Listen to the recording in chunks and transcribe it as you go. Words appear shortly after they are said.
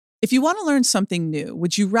If you want to learn something new,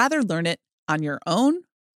 would you rather learn it on your own,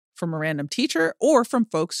 from a random teacher, or from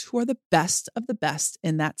folks who are the best of the best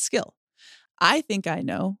in that skill? I think I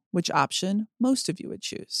know which option most of you would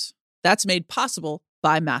choose. That's made possible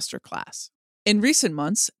by Masterclass. In recent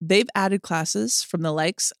months, they've added classes from the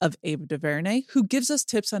likes of Ava DuVernay, who gives us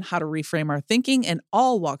tips on how to reframe our thinking in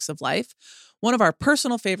all walks of life. One of our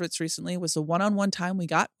personal favorites recently was the one-on-one time we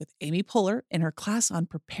got with Amy Poehler in her class on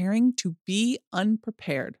preparing to be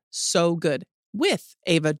unprepared. So good. With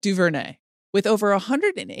Ava DuVernay. With over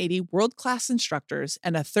 180 world-class instructors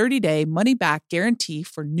and a 30-day money-back guarantee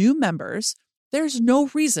for new members, there's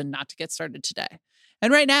no reason not to get started today.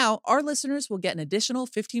 And right now, our listeners will get an additional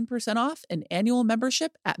 15% off an annual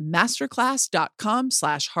membership at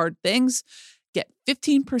masterclass.com/hardthings. Get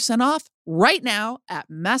 15% off right now at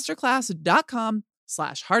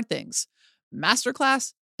masterclass.com/hardthings.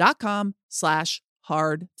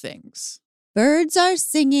 Masterclass.com/hardthings. Birds are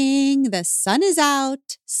singing, the sun is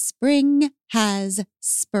out, spring has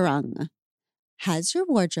sprung. Has your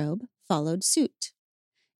wardrobe followed suit?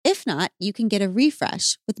 If not, you can get a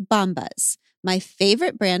refresh with Bombas, my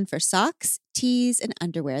favorite brand for socks, tees, and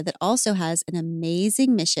underwear that also has an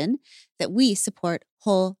amazing mission that we support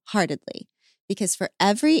wholeheartedly. Because for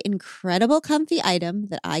every incredible comfy item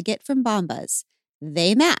that I get from Bombas,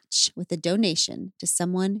 they match with a donation to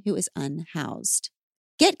someone who is unhoused.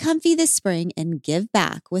 Get comfy this spring and give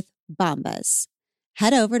back with Bombas.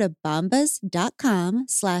 Head over to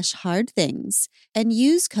bombas.com/hardthings and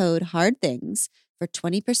use code HARDTHINGS for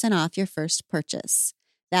 20% off your first purchase.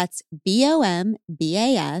 That's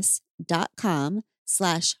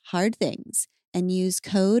bombas.com/hardthings and use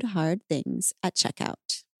code HARDTHINGS at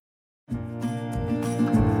checkout.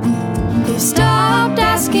 They stopped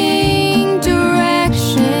asking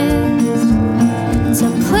directions to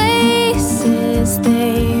places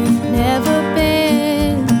they've never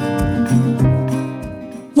been.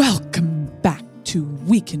 Welcome back to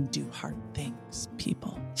We Can Do Hard Things,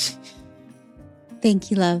 people. Thank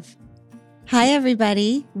you, love. Hi,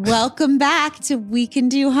 everybody. Welcome back to We Can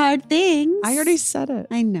Do Hard Things. I already said it.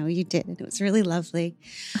 I know you did. It was really lovely.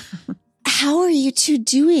 How are you two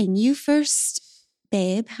doing? You first,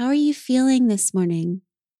 babe. How are you feeling this morning?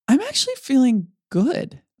 I'm actually feeling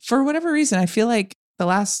good. For whatever reason, I feel like the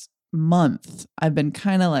last month I've been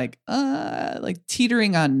kind of like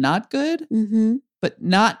teetering on not good, but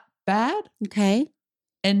not bad. Okay.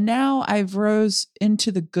 And now I've rose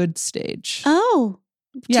into the good stage. Oh,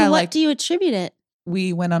 yeah. To what do you attribute it?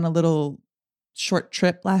 We went on a little short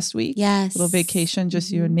trip last week. Yes. Little vacation,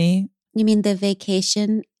 just you and me. You mean the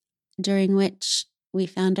vacation during which we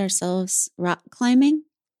found ourselves rock climbing?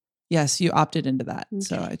 Yes, you opted into that. Okay.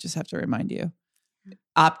 So I just have to remind you.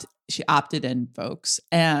 She opted in, folks.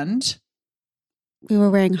 And we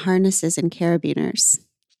were wearing harnesses and carabiners.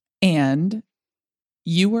 And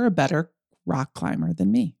you were a better rock climber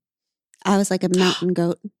than me. I was like a mountain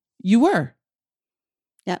goat. You were.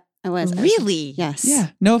 Yep, I was. Really? Yes.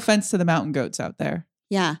 Yeah. No offense to the mountain goats out there.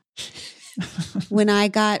 Yeah. When I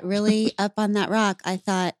got really up on that rock, I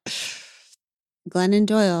thought, Glennon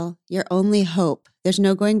Doyle, your only hope. There's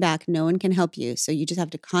no going back. No one can help you. So you just have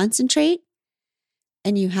to concentrate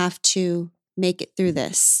and you have to make it through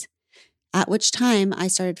this. At which time I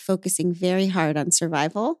started focusing very hard on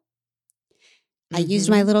survival. I used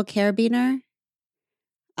my little carabiner.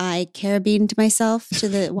 I carabined myself to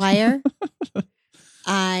the wire.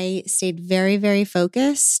 I stayed very, very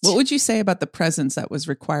focused. What would you say about the presence that was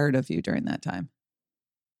required of you during that time?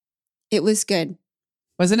 It was good.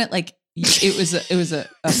 Wasn't it like it was a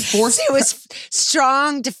forced? It was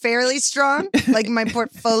strong to fairly strong, like my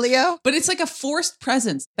portfolio. But it's like a forced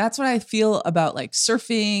presence. That's what I feel about like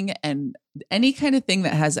surfing and any kind of thing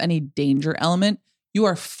that has any danger element. You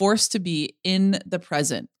are forced to be in the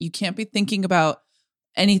present. You can't be thinking about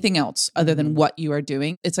anything else other than what you are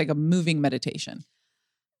doing. It's like a moving meditation.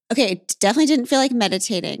 Okay, it definitely didn't feel like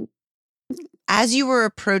meditating. As you were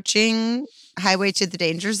approaching Highway to the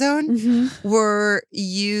Danger Zone, were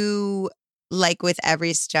you like with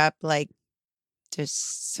every step, like,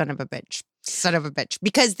 just son of a bitch?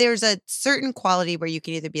 Because there's a certain quality where you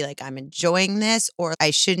can either be like, I'm enjoying this, or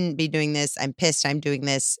I shouldn't be doing this. I'm pissed I'm doing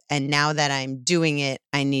this. And now that I'm doing it,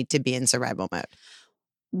 I need to be in survival mode.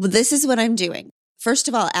 Well, this is what I'm doing. First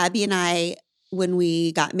of all, Abby and I, when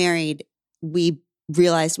we got married, we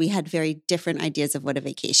realized we had very different ideas of what a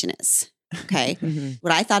vacation is. Okay.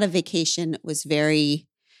 What I thought of vacation was very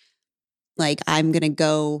like, I'm going to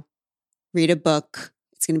go read a book.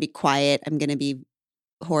 It's going to be quiet. I'm going to be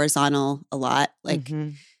horizontal a lot. Like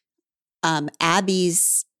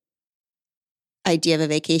Abby's idea of a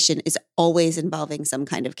vacation is always involving some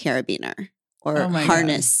kind of carabiner. or Oh my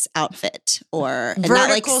harness outfit or and not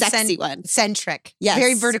like sexy ones. Centric. Yes.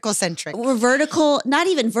 Very vertical centric. We're vertical, not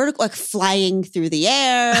even vertical, like flying through the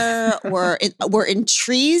air. We're in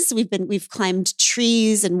trees. We've climbed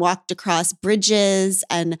trees and walked across bridges,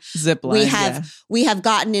 and Zip line, we have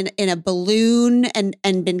gotten in a balloon and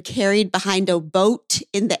been carried behind a boat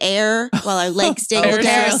in the air while our legs dangle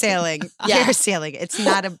down. Parasailing. Yeah. Parasailing. It's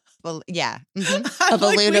not a A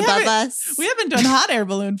balloon above us. We haven't done hot air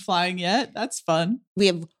balloon flying yet. That's fun. We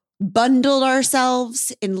have bundled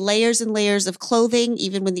ourselves in layers and layers of clothing,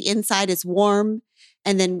 even when the inside is warm.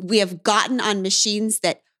 And then we have gotten on machines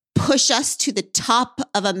that push us to the top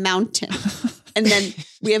of a mountain. And then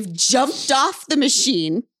we have jumped off the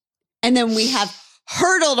machine. And then we have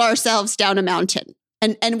hurdled ourselves down a mountain.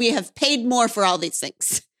 And we have paid more for all these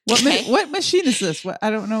things. What machine is this?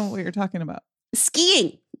 I don't know what you're talking about.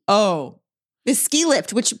 Skiing. Oh. The ski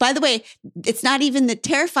lift, which, by the way, it's not even the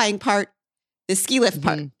terrifying part, the ski lift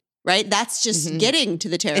part, right? That's just getting to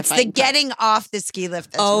the terrifying It's the part. getting off the ski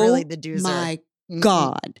lift that's really the doozer. My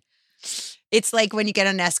God. It's like when you get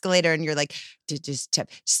on an escalator and you're like, just step.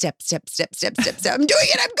 I'm doing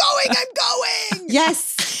it. I'm going.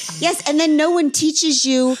 Yes. Yes. And then no one teaches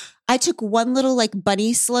you. I took one little like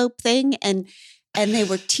bunny slope thing and they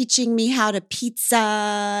were teaching me how to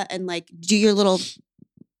pizza and like do your little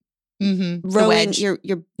rowing, your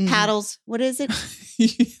paddles. What is it?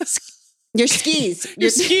 Your skis. Your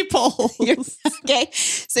ski poles. Okay.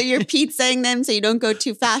 So you're pizzaing them so you don't go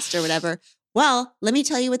too fast or whatever. Well, let me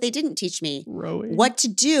tell you what they didn't teach me. Rowing. What to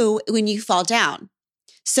do when you fall down.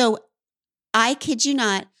 So I kid you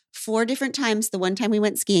not, 4 different times, the one time we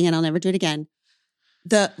went skiing, and I'll never do it again,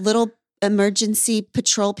 the little emergency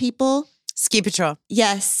patrol people. Ski patrol.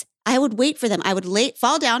 Yes. I would wait for them. I would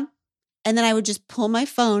fall down, and then I would just pull my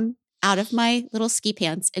phone out of my little ski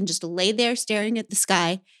pants and just lay there staring at the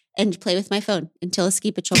sky and play with my phone until a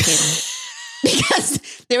ski patrol came.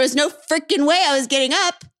 Because there was no freaking way I was getting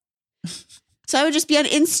up. So I would just be on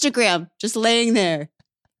Instagram, just laying there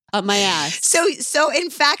on my ass. So in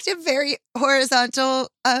fact, a very horizontal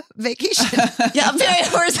vacation. Yeah, I'm very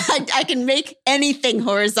horizontal. I can make anything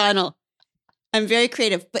horizontal. I'm very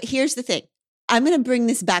creative. But here's the thing. I'm going to bring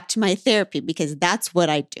this back to my therapy because that's what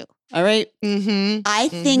I do. All right. I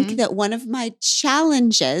think that one of my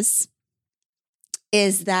challenges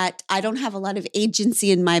is that I don't have a lot of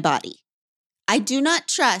agency in my body. I do not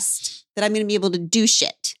trust that I'm going to be able to do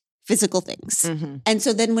shit, physical things. And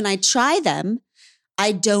so then when I try them,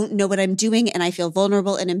 I don't know what I'm doing and I feel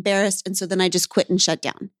vulnerable and embarrassed. And so then I just quit and shut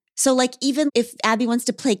down. So like even if Abby wants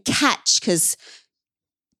to play catch, because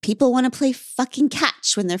people want to play fucking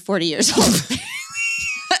catch when they're 40 years old.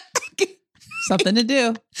 Something to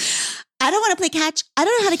do. I don't want to play catch. I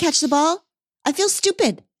don't know how to catch the ball. I feel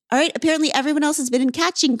stupid. All right. Apparently everyone else has been in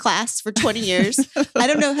catching class for 20 years. I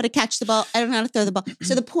don't know how to catch the ball. I don't know how to throw the ball.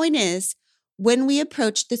 So the point is, when we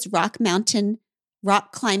approached this rock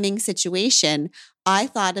climbing situation, I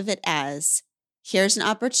thought of it as, here's an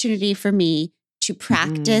opportunity for me to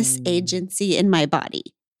practice agency in my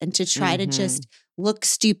body and to try to just look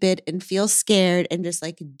stupid and feel scared and just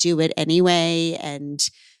like do it anyway and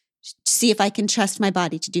see if I can trust my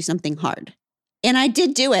body to do something hard. And I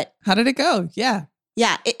did do it. How did it go? Yeah.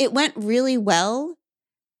 Yeah, it went really well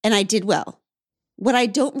and I did well. What I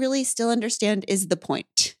don't really still understand is the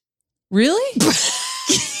point. Really?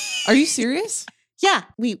 Are you serious? Yeah,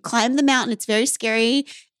 we climbed the mountain. It's very scary.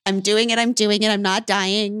 I'm doing it. I'm not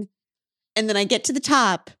dying. And then I get to the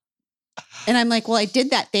top and I'm like, well, I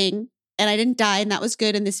did that thing and I didn't die and that was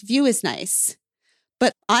good. And this view is nice.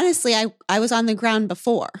 But honestly, I was on the ground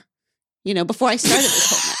before I started this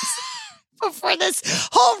whole mess. Before this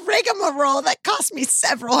whole rigmarole that cost me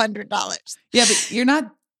several $100s. Yeah, but you're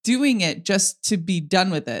not doing it just to be done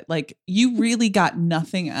with it. Like you really got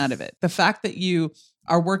nothing out of it. The fact that you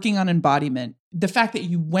are working on embodiment, the fact that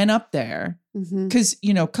you went up there, because,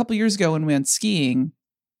 a couple years ago when we went skiing,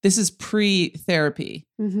 this is pre-therapy.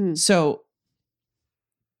 So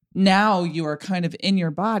now you are kind of in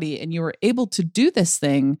your body and you were able to do this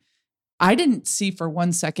thing. I didn't see for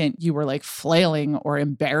 1 second you were like flailing or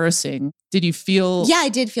embarrassing. Did you feel? Yeah, I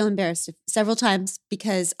did feel embarrassed several times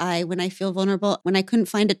because when I feel vulnerable, when I couldn't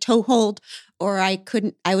find a toe hold or I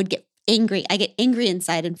would get angry. I get angry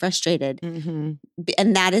inside and frustrated. And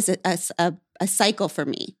that is a cycle for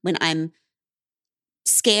me. When I'm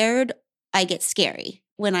scared, I get scary.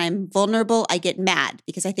 When I'm vulnerable, I get mad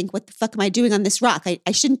because I think, what the fuck am I doing on this rock?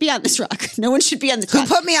 I shouldn't be on this rock. No one should be on this rock.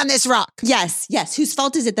 Who put me on this rock? Yes. Whose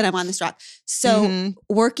fault is it that I'm on this rock? So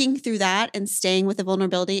working through that and staying with the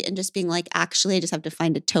vulnerability and just being like, actually, I just have to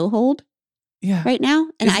find a toe hold right now.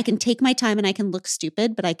 And I can take my time and I can look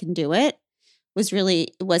stupid, but I can do it.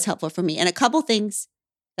 was helpful for me. And a couple things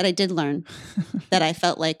that I did learn that I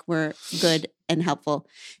felt like were good and helpful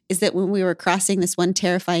is that when we were crossing this one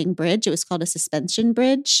terrifying bridge, it was called a suspension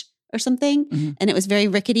bridge or something. Mhm. And it was very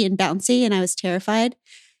rickety and bouncy and I was terrified.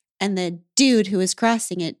 And the dude who was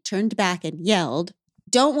crossing it turned back and yelled,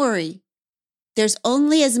 "Don't worry. There's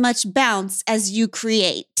only as much bounce as you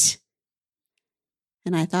create."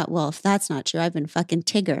 And I thought, well, if that's not true, I've been fucking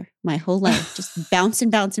Tigger my whole life, just bounce and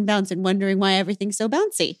bounce and bounce and wondering why everything's so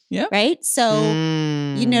bouncy. Yeah. Right? So,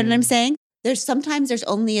 you know what I'm Mm. saying? Sometimes there's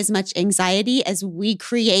only as much anxiety as we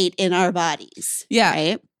create in our bodies. Yeah.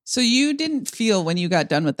 Right? So you didn't feel when you got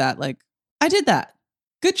done with that, like, I did that.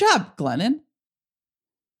 Good job, Glennon.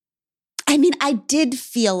 I mean, I did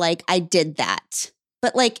feel like I did that.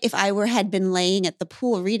 But like if I had been laying at the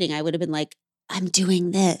pool reading, I would have been like, I'm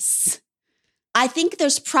doing this. I think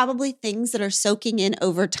there's probably things that are soaking in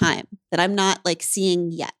over time that I'm not like seeing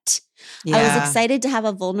yet. I was Yeah. excited to have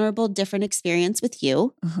a vulnerable, different experience with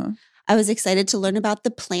you. Uh-huh. I was excited to learn about the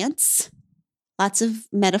plants. Lots of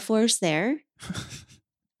metaphors there.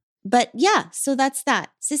 But yeah, so that's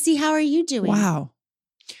that. Sissy, how are you doing? Wow.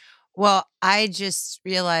 Well, I just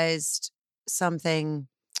realized something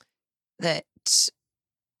that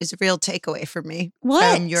is a real takeaway for me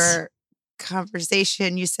What? from your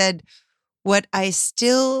conversation. You said, what I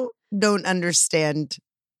still don't understand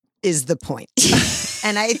is the point.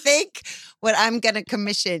 And I think what I'm going to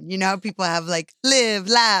commission, you know, how people have like live,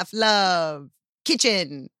 laugh, love,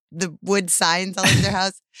 kitchen, the wood signs all over their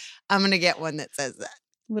house. I'm going to get one that says that.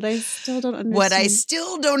 What I still don't understand. What I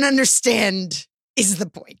still don't understand is the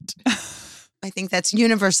point. I think that's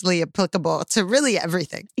universally applicable to really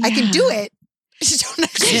everything. I can do it. I just don't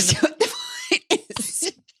understand what the point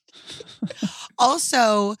is.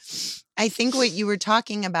 Also, I think what you were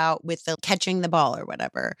talking about with the catching the ball or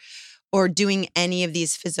whatever, or doing any of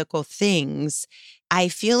these physical things, I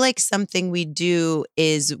feel like something we do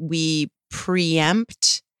is we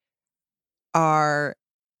preempt our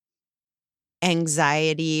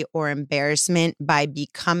anxiety or embarrassment by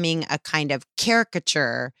becoming a kind of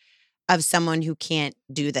caricature of someone who can't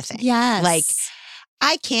do the thing. Yes. Like,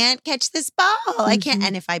 I can't catch this ball. I can't. Mhm.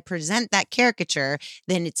 And if I present that caricature,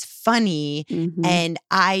 then it's funny. Mhm. And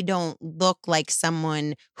I don't look like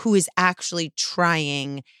someone who is actually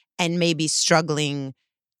trying and maybe struggling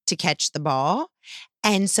to catch the ball.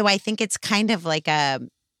 And so I think it's kind of like a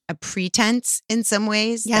pretense in some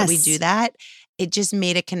ways that we Yes. do that. It just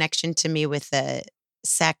made a connection to me with the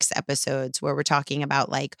sex episodes where we're talking about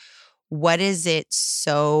like, what is it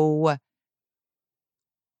so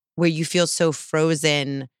where you feel so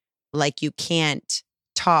frozen, like you can't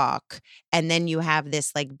talk, and then you have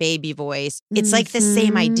this like baby voice. It's like the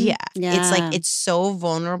same idea. It's Yeah. like it's so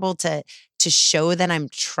vulnerable to show that I'm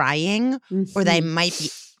trying or that I Mhm. might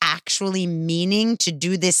be actually meaning to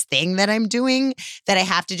do this thing that I'm doing, that I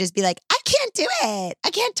have to just be like, I can't do it. I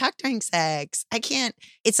can't talk during sex. I can't.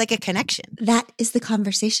 It's like a connection. That is the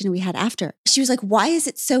conversation we had after. She was like, why is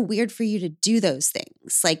it so weird for you to do those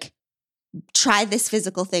things? Like, try this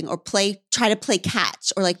physical thing or try to play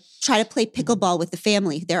catch or like try to play pickleball with the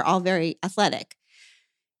family. They're all very athletic.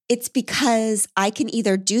 It's because I can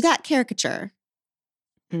either do that caricature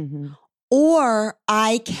Mm-hmm. or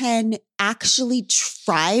I can actually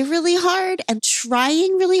try really hard, and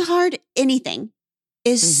trying really hard, anything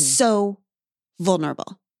is Mhm. so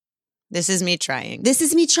vulnerable. This is me trying. This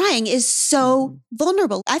is me trying is so Mhm.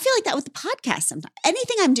 vulnerable. I feel like that with the podcast sometimes.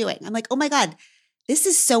 Anything I'm doing, I'm like, oh my God, this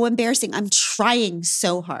is so embarrassing. I'm trying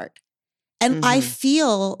so hard. And I Mhm.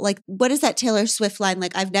 feel like, what is that Taylor Swift line?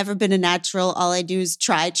 Like, I've never been a natural. All I do is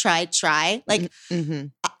try, try, try. Like, Mm-hmm.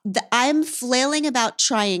 I'm flailing about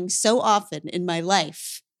trying so often in my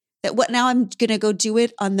life that now I'm going to go do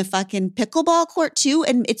it on the fucking pickleball court too.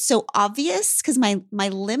 And it's so obvious because my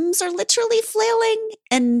limbs are literally flailing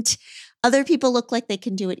and other people look like they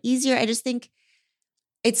can do it easier. I just think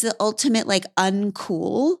it's the ultimate like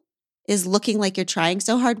uncool is looking like you're trying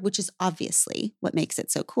so hard, which is obviously what makes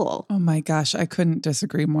it so cool. Oh my gosh, I couldn't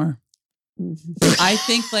disagree more. Mhm. I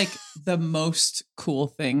think like the most cool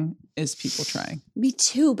thing is people trying. Me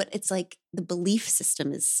too, but it's like the belief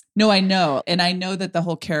system is No, I know. And I know that the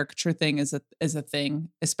whole caricature thing is a thing,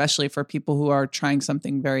 especially for people who are trying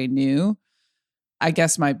something very new. I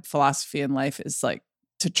guess my philosophy in life is like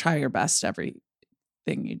to try your best everything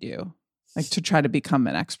you do, like to try to become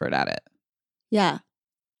an expert at it. yeah.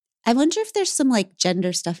 I wonder if there's some like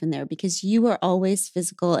gender stuff in there because you were always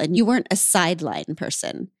physical and you weren't a sideline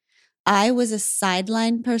person. I was a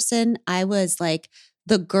sideline person. I was like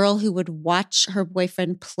the girl who would watch her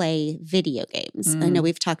boyfriend play video games. I know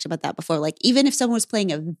we've talked about that before. Like even if someone was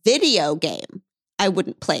playing a video game, I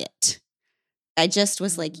wouldn't play it. I just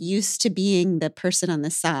was like used to being the person on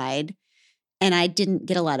the side, and I didn't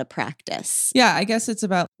get a lot of practice. Yeah, I guess it's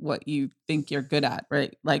about what you think you're good at,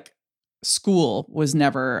 right? Like school was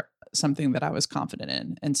never something that I was confident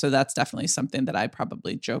in. And so that's definitely something that I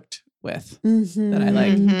probably joked with that I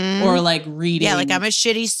like. Mhm. Or like reading. Yeah, like I'm a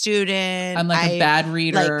shitty student. I'm like a bad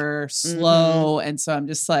reader, slow. And so I'm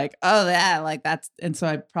just like, oh, yeah, like that's, and so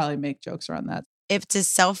I probably make jokes around that. It's a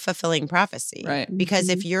self-fulfilling prophecy. Right. Because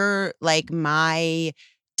if you're like my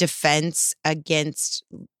defense against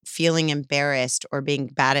feeling embarrassed or being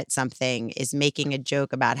bad at something is making a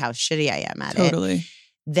joke about how shitty I am at it,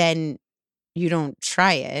 then you don't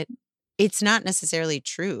try it. It's not necessarily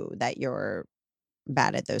true that you're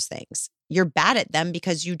bad at those things. You're bad at them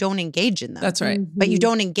because you don't engage in them. That's right. But you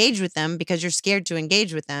don't engage with them because you're scared to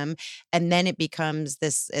engage with them. And then it becomes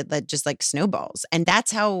this, it just like snowballs. And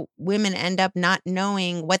that's how women end up not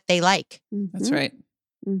knowing what they like. That's right.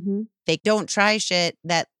 They don't try shit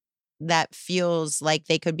that feels like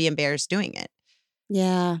they could be embarrassed doing it.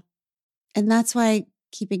 Yeah. And that's why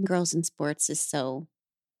keeping girls in sports is so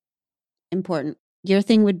important. Your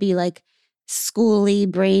thing would be like schooly,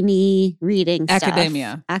 brainy reading stuff.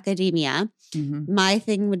 Academia. My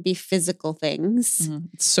thing would be physical things.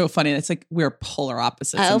 It's so funny. It's like we're polar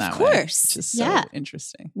opposites in that way. Of course. Which is so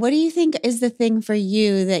interesting. What do you think is the thing for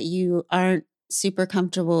you that you aren't super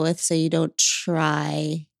comfortable with, so you don't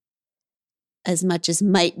try as much as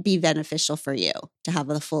might be beneficial for you to have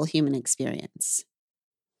the full human experience?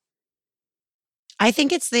 I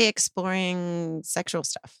think it's the exploring sexual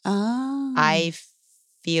stuff. Oh. I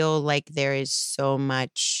feel like there is so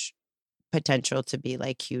much potential to be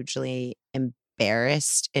like hugely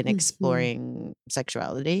embarrassed in exploring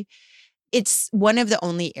sexuality. It's one of the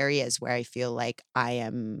only areas where I feel like I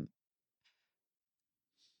am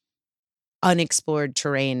unexplored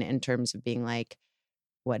terrain in terms of being like,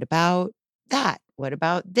 what about that? What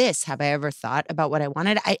about this? Have I ever thought about what I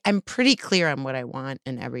wanted? I'm pretty clear on what I want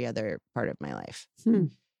in every other part of my life.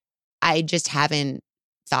 I just haven't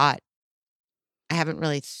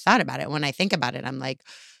really thought about it. When I think about it, I'm like,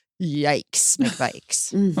 yikes,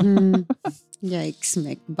 McBikes.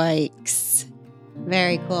 Yikes, McBikes.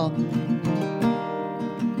 Very cool.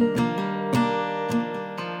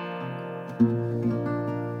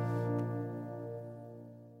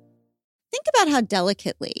 Think about how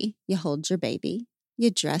delicately you hold your baby,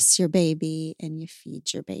 you dress your baby, and you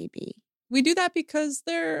feed your baby. We do that because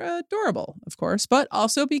they're adorable, of course, but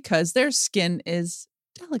also because their skin is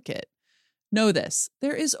delicate. Know this,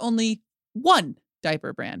 there is only one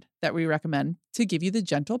diaper brand that we recommend to give you the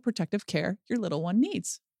gentle protective care your little one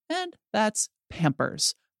needs. And that's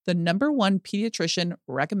Pampers, the #1 pediatrician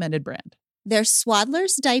recommended brand. Their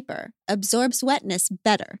Swaddler's diaper absorbs wetness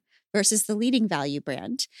better versus the leading value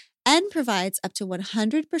brand and provides up to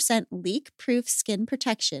 100% leak-proof skin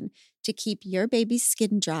protection to keep your baby's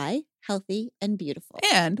skin dry, healthy, and beautiful.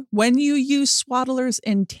 And when you use Swaddlers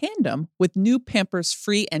in tandem with new Pampers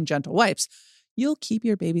Free and Gentle wipes, you'll keep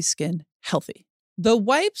your baby's skin healthy. The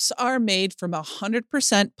wipes are made from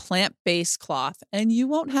 100% plant-based cloth, and you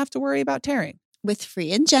won't have to worry about tearing. With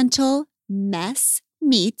Free and Gentle, mess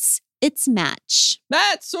meets its match.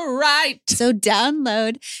 That's right. So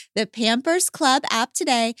download the Pampers Club app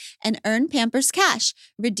today and earn Pampers Cash.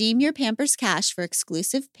 Redeem your Pampers Cash for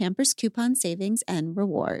exclusive Pampers coupon savings and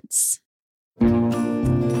rewards.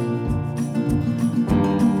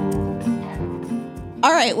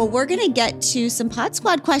 All right, well, we're going to get to some Pod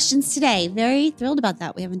Squad questions today. Very thrilled about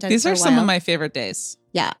that. We haven't done These it for are a while. some of my favorite days.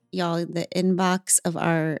 Yeah, y'all, the inbox of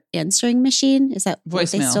our answering machine, is that what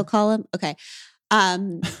they Voicemail. still call them? Okay.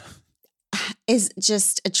 Is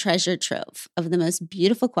just a treasure trove of the most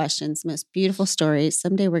beautiful questions, most beautiful stories.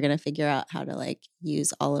 Someday we're going to figure out how to like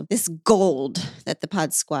use all of this gold that the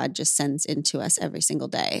Pod Squad just sends into us every single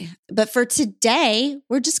day. But for today,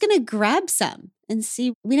 we're just going to grab some and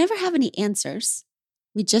see. We never have any answers.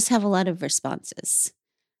 We just have a lot of responses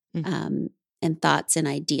and thoughts and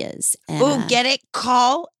ideas. And, Get it?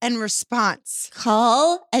 Call and response.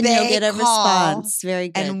 Call and They you'll get a call response. Very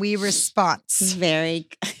good. And we response. Very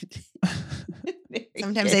good.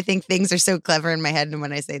 Sometimes I think things are so clever in my head, and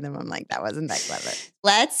when I say them, I'm like, that wasn't that clever.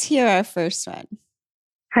 Let's hear our first one.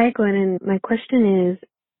 Hi, Glennon. My question is,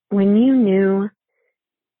 when you knew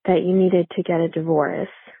that you needed to get a divorce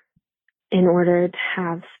in order to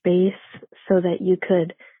have space so that you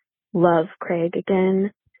could love Craig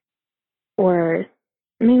again, or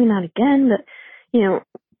maybe not again, but, you know,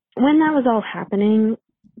 when that was all happening,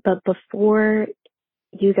 but before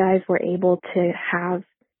you guys were able to have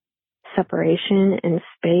separation and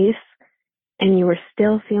space, and you were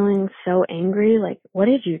still feeling so angry, like, what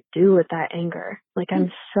did you do with that anger? Like,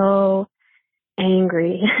 I'm so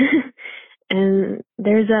angry. And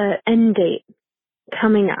there's a end date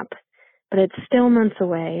coming up, but it's still months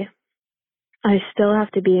away. I still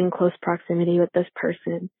have to be in close proximity with this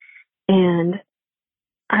person. And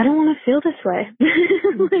I don't want to feel this way.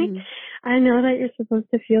 Like, I know that you're supposed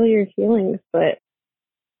to feel your feelings, but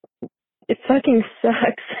it fucking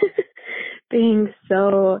sucks being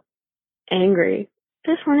so angry.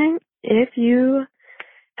 Just wondering if you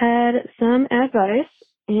had some advice,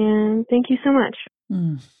 and thank you so much.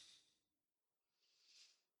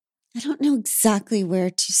 I don't know exactly where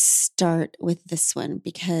to start with this one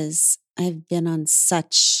because I've been on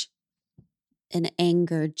such an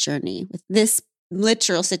anger journey with this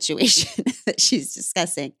literal situation that she's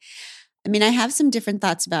discussing. I mean, I have some different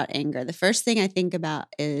thoughts about anger. The first thing I think about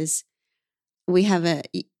is we have a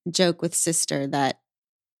joke with sister that,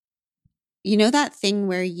 you know, that thing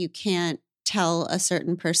where you can't tell a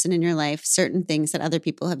certain person in your life certain things that other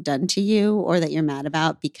people have done to you or that you're mad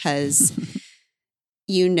about because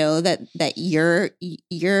you know that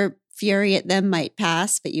your fury at them might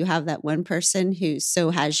pass, but you have that one person who so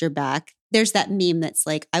has your back. There's that meme that's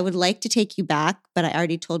like, I would like to take you back, but I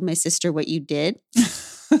already told my sister what you did.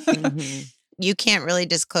 Mm-hmm. You can't really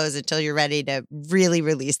disclose until you're ready to really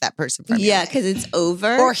release that person from your Yeah, life. because it's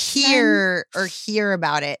over. Or hear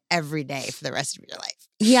about it every day for the rest of your life.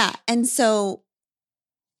 Yeah. And so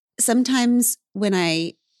sometimes when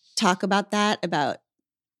I talk about that, about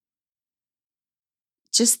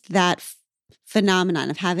just that phenomenon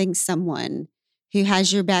of having someone who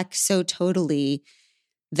has your back so totally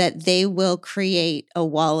that they will create a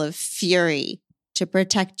wall of fury to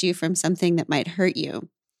protect you from something that might hurt you.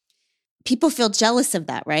 People feel jealous of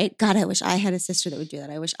that, right? God, I wish I had a sister that would do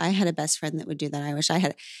that. I wish I had a best friend that would do that. I wish I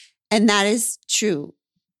had. And that is true.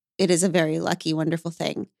 It is a very lucky, wonderful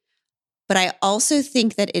thing. But I also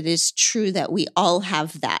think that it is true that we all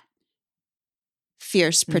have that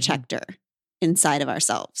fierce protector inside of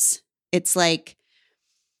ourselves. It's like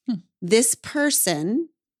this person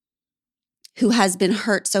who has been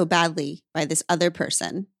hurt so badly by this other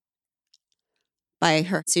person, by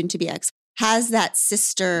her soon-to-be ex, has that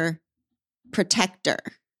sister protector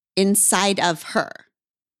inside of her.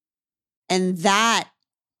 And that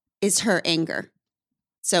is her anger.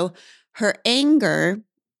 So her anger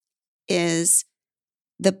is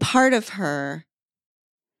the part of her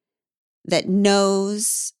that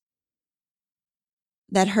knows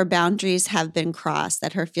that her boundaries have been crossed,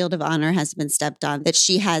 that her field of honor has been stepped on, that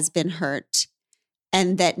she has been hurt,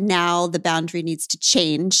 and that now the boundary needs to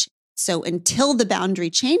change. So until the boundary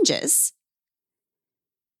changes,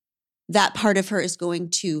 that part of her is going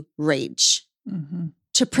to rage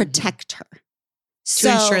to protect her.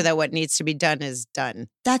 To ensure that what needs to be done is done.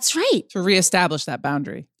 That's right. To reestablish that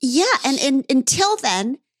boundary. Yeah. And until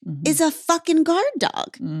then, is a fucking guard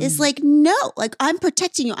dog. Is like, no, like I'm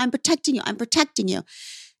protecting you. I'm protecting you. I'm protecting you.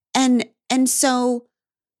 And so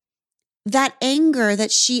that anger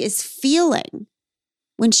that she is feeling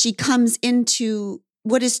when she comes into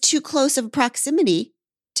what is too close of a proximity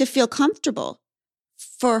to feel comfortable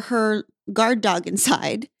for her guard dog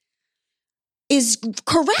inside is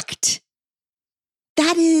correct.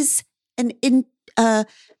 That is an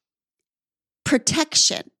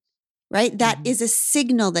protection. Right? That is a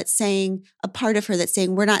signal that's saying, a part of her that's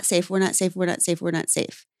saying, we're not safe, we're not safe, we're not safe, we're not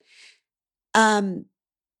safe.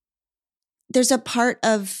 There's a part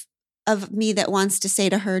of me that wants to say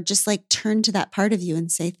to her, just like turn to that part of you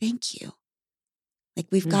and say, thank you. Like,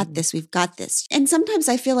 we've got this, we've got this. And sometimes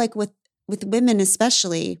I feel like with women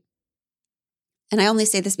especially, and I only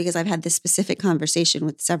say this because I've had this specific conversation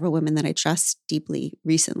with several women that I trust deeply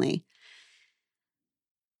recently.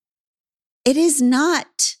 It is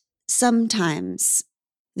not sometimes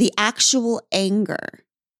the actual anger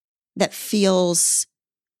that feels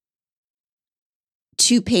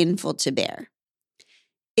too painful to bear.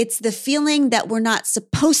 It's the feeling that we're not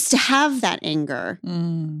supposed to have that anger.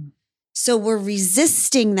 So we're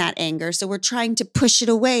resisting that anger. So we're trying to push it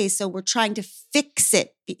away. So we're trying to fix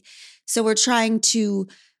it. So we're trying to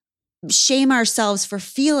shame ourselves for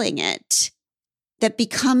feeling it. That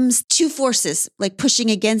becomes two forces like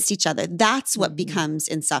pushing against each other. That's what becomes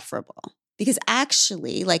insufferable. Because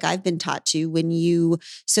actually, like I've been taught to,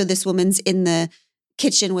 so this woman's in the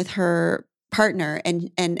kitchen with her partner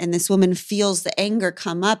and this woman feels the anger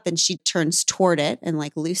come up and she turns toward it and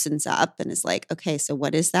like loosens up and is like, okay, so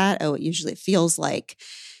what is that? Oh, it feels like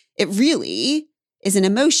it really is an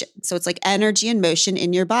emotion. So it's like energy and motion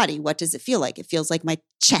in your body. What does it feel like? It feels like my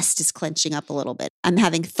chest is clenching up a little bit. I'm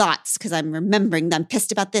having thoughts because I'm remembering that I'm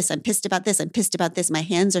pissed about this. I'm pissed about this. I'm pissed about this. My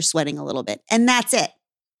hands are sweating a little bit. And that's it.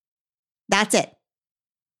 That's it.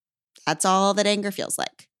 That's all that anger feels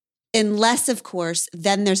like. Unless, of course,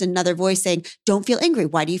 then there's another voice saying, don't feel angry.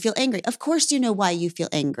 Why do you feel angry? Of course, you know why you feel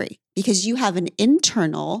angry, because you have an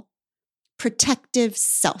internal protective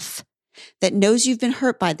self that knows you've been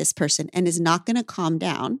hurt by this person and is not going to calm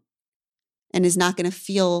down and is not going to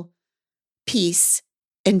feel peace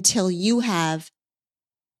until you have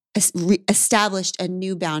established a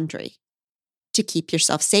new boundary to keep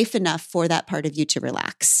yourself safe enough for that part of you to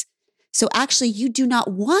relax. So actually, you do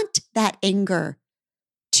not want that anger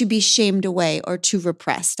to be shamed away or to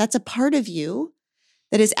repress. That's a part of you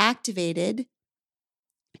that is activated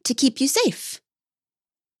to keep you safe,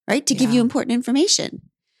 right? To give you important information.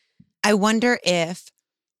 I wonder if,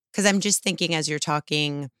 because I'm just thinking as you're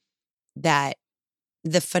talking, that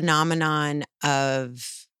the phenomenon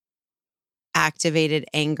of activated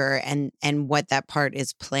anger and what that part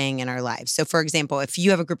is playing in our lives. So for example, if you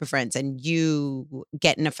have a group of friends and you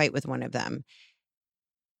get in a fight with one of them,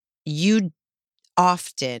 you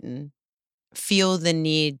often feel the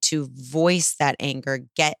need to voice that anger,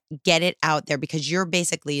 get it out there, because you're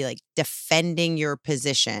basically like defending your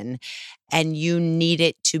position and you need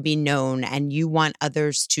it to be known and you want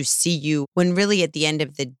others to see you, when really at the end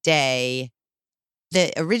of the day,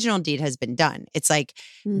 the original deed has been done. It's like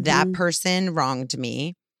that person wronged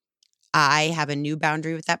me. I have a new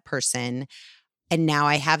boundary with that person. And now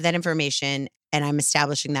I have that information and I'm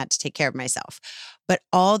establishing that to take care of myself. But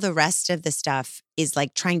all the rest of the stuff is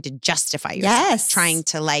like trying to justify yourself, trying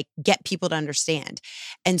to like get people to understand.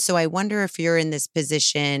 And so I wonder if you're in this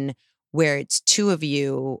position where it's two of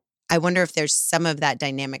you, I wonder if there's some of that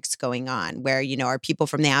dynamics going on where, you know, are people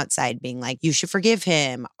from the outside being like, you should forgive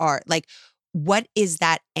him, or like, what is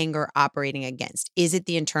that anger operating against? Is it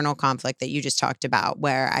the internal conflict that you just talked about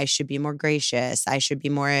where I should be more gracious, I should be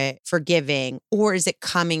more forgiving, or is it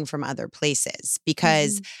coming from other places?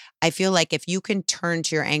 Because I feel like if you can turn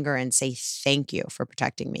to your anger and say, thank you for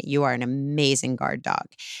protecting me. You are an amazing guard dog.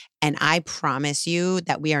 And I promise you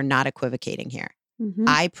that we are not equivocating here.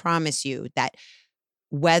 I promise you that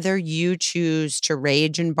whether you choose to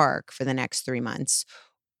rage and bark for the next 3 months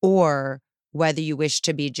or whether you wish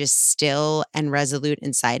to be just still and resolute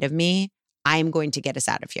inside of me, I'm going to get us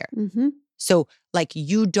out of here. So like,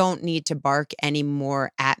 you don't need to bark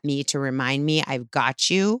anymore at me to remind me I've got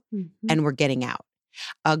you and we're getting out.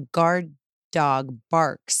 A guard dog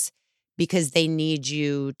barks because they need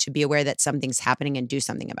you to be aware that something's happening and do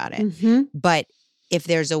something about it. But if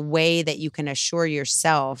there's a way that you can assure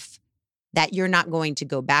yourself that you're not going to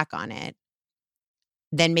go back on it,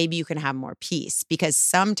 then maybe you can have more peace, because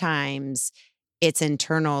sometimes it's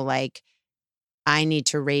internal, like, I need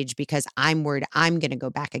to rage because I'm worried I'm going to go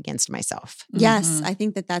back against myself. Yes, I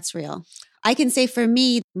think that that's real. I can say for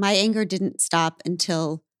me, my anger didn't stop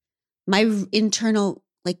until my internal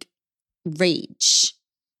like rage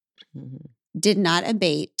did not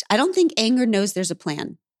abate. I don't think anger knows there's a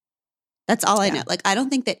plan. That's all I know. Like, I don't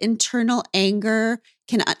think that internal anger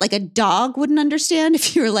can, like a dog wouldn't understand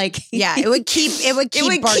if you were like, it would keep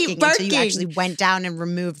barking until you actually went down and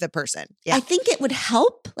removed the person. I think it would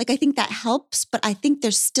help. Like, I think that helps, but I think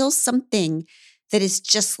there's still something that is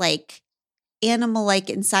just like animal-like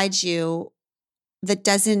inside you that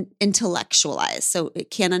doesn't intellectualize. So it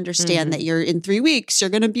can't understand that you're in 3 weeks, you're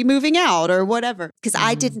going to be moving out or whatever. Because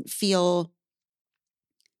I didn't feel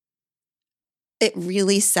it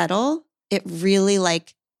really settle. It really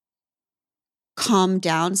like calmed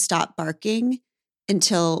down, stopped barking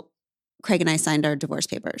until Craig and I signed our divorce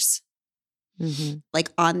papers. Like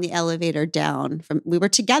on the elevator down from, we were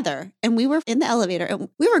together and we were in the elevator and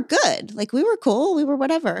we were good. Like we were cool. We were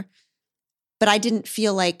whatever. But I didn't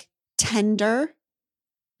feel like tender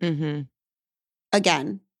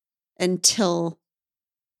again until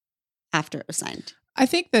after it was signed. I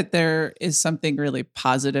think that there is something really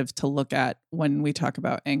positive to look at when we talk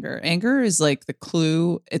about anger. Anger is like the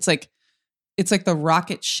clue. It's like the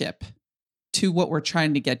rocket ship to what we're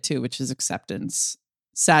trying to get to, which is acceptance.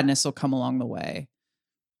 Sadness will come along the way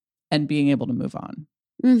and being able to move on.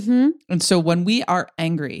 And so when we are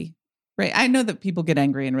angry, right? I know that people get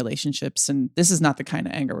angry in relationships, and this is not the kind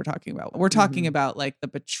of anger we're talking about. We're talking about like the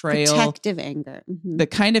betrayal. Protective anger. The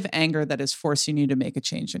kind of anger that is forcing you to make a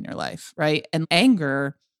change in your life, right? And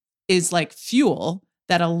anger is like fuel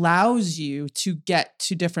that allows you to get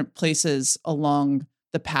to different places along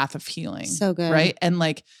the path of healing. So good. Right? And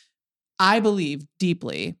like, I believe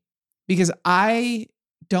deeply, because I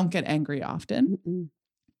don't get angry often,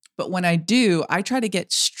 but when I do, I try to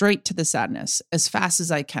get straight to the sadness as fast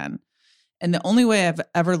as I can. And the only way I've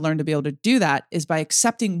ever learned to be able to do that is by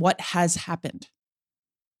accepting what has happened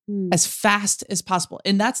as fast as possible.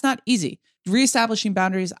 And that's not easy. Reestablishing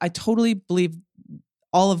boundaries, I totally believe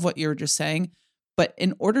all of what you were just saying, But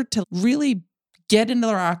in order to really get into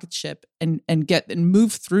the rocket ship and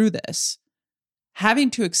move through this,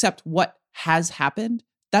 having to accept what has happened,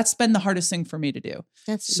 that's been the hardest thing for me to do.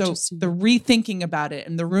 That's so interesting. the rethinking about it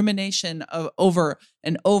and the rumination of over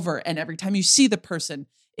and over, and every time you see the person,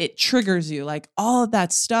 it triggers you. Like all of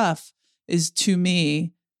that stuff is, to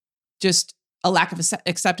me, just a lack of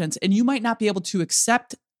acceptance. And you might not be able to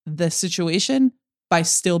accept the situation by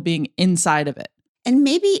still being inside of it. And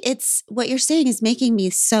maybe it's what you're saying is making me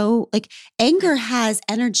so like anger has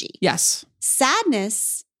energy. Yes.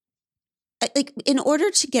 Sadness, like in order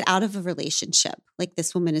to get out of a relationship like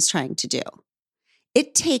this woman is trying to do,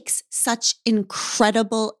 it takes such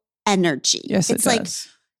incredible energy. Yes, it's it like, does.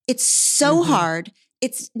 it's so hard.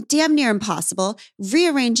 It's damn near impossible.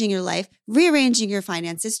 Rearranging your life, rearranging your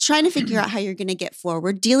finances, trying to figure out how you're going to get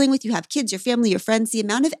forward, dealing with, you have kids, your family, your friends, the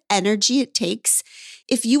amount of energy it takes.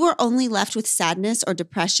 If you were only left with sadness or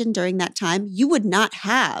depression during that time, you would not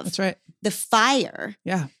have That's right. the fire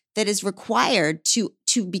that is required to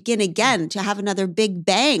begin again, to have another big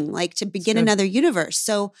bang, like to begin another universe.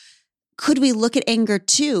 So could we look at anger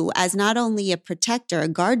too as not only a protector, a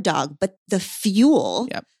guard dog, but the fuel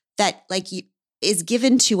that is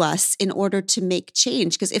given to us in order to make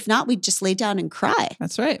change? Because if not, we'd just lay down and cry.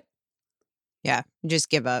 That's right. Yeah. Just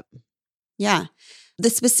give up. Yeah. The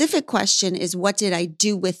specific question is, what did I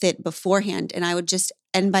do with it beforehand? And I would just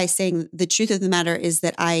end by saying the truth of the matter is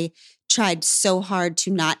that I tried so hard to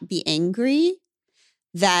not be angry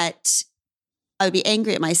that I would be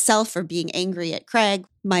angry at myself for being angry at Craig.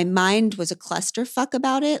 My mind was a clusterfuck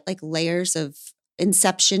about it, like layers of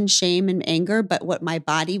inception, shame, and anger. But what my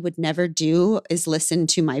body would never do is listen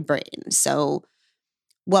to my brain. So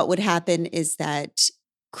what would happen is that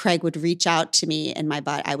Craig would reach out to me and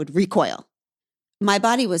I would recoil. My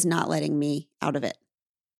body was not letting me out of it,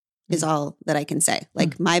 is all that I can say.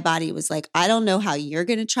 Like my body was like, I don't know how you're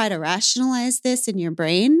going to try to rationalize this in your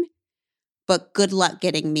brain, but good luck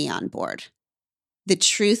getting me on board. The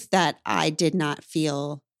truth that I did not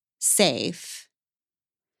feel safe,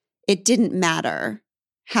 it didn't matter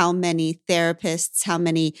how many therapists, how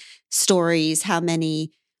many stories, how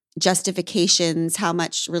many justifications, how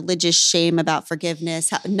much religious shame about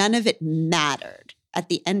forgiveness, none of it mattered. At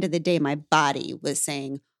the end of the day, my body was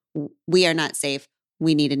saying, we are not safe.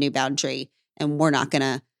 We need a new boundary, and we're not going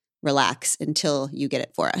to relax until you get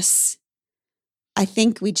it for us. I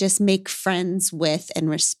think we just make friends with and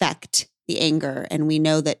respect the anger. And we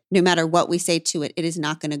know that no matter what we say to it, it is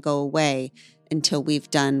not going to go away until we've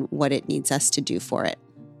done what it needs us to do for it.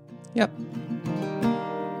 Yep.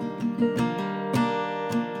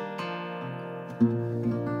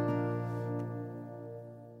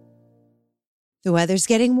 The weather's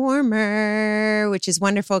getting warmer, which is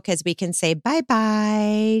wonderful because we can say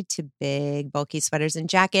bye-bye to big, bulky sweaters and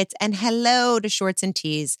jackets and hello to shorts and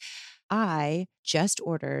tees. I just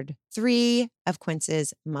ordered 3 of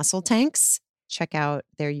Quince's muscle tanks. Check out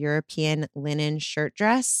their European linen shirt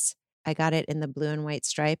dress. I got it in the blue and white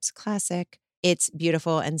stripes, classic. It's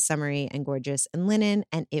beautiful and summery and gorgeous and linen,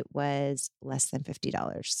 and it was less than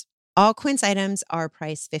 $50. All Quince items are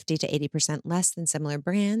priced 50 to 80% less than similar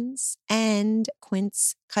brands, and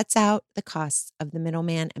Quince cuts out the costs of the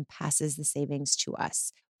middleman and passes the savings to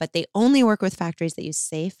us. But they only work with factories that use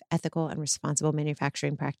safe, ethical, and responsible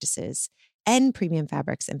manufacturing practices and premium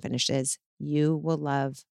fabrics and finishes. You will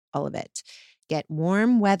love all of it. Get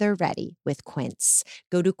warm weather ready with Quince.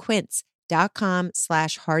 Go to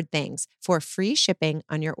quince.com/hardthings for free shipping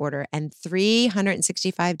on your order and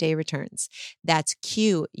 365-day returns. That's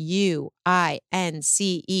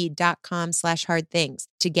QUINCE.com/hardthings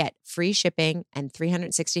to get free shipping and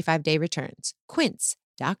 365-day returns.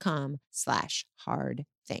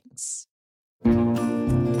 Quince.com/hardthings.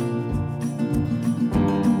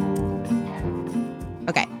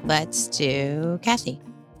 Okay, let's do Kathy.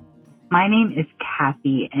 My name is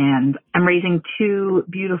Kathy, and I'm raising 2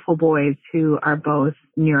 beautiful boys who are both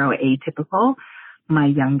neuroatypical. My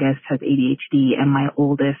youngest has ADHD, and my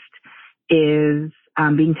oldest is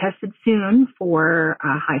being tested soon for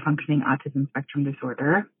high-functioning autism spectrum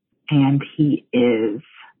disorder. And he is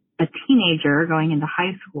a teenager going into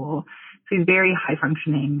high school, so he's very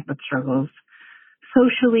high-functioning but struggles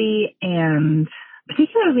socially. And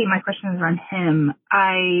particularly, my question is around him.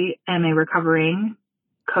 I am a recovering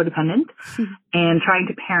codependent and trying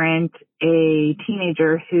to parent a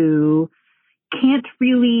teenager who can't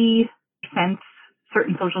really sense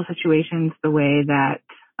certain social situations the way that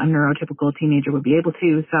a neurotypical teenager would be able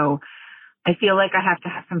to. So I feel like I have to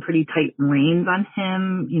have some pretty tight reins on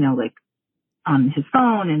him, you know, like on his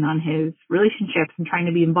phone and on his relationships and trying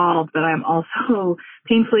to be involved. But I'm also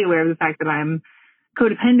painfully aware of the fact that I'm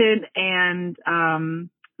codependent and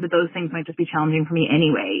that those things might just be challenging for me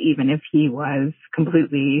anyway, even if he was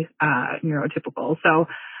completely neurotypical. So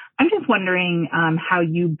I'm just wondering how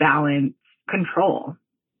you balance control,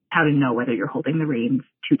 how to know whether you're holding the reins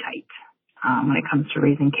too tight when it comes to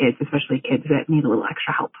raising kids, especially kids that need a little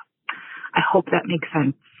extra help. I hope that makes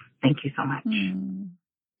sense. Thank you so much.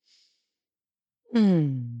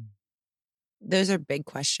 Those are big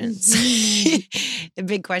questions.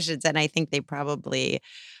 Big questions. And I think they probably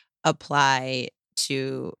apply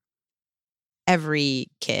to every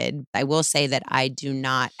kid. I will say that I do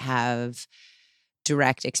not have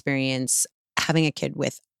direct experience having a kid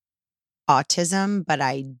with autism, but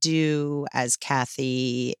I do, as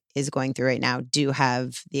Kathy is going through right now, do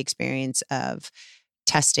have the experience of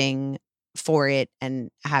testing for it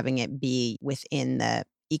and having it be within the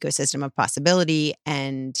ecosystem of possibility.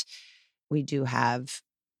 And we do have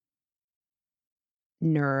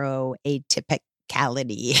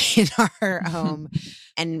neuroatypicality in our home.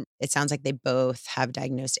 And it sounds like they both have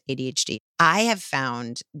diagnosed ADHD. I have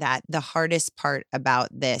found that the hardest part about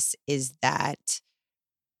this is that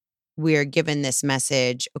we're given this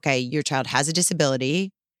message, okay, your child has a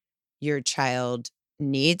disability, your child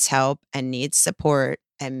needs help and needs support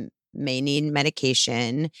and may need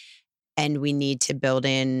medication, and we need to build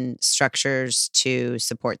in structures to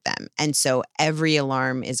support them. And so every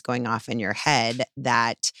alarm is going off in your head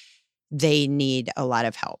that they need a lot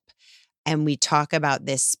of help. And we talk about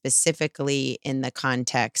this specifically in the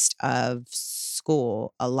context of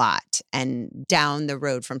school a lot. And down the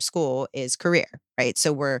road from school is career, right?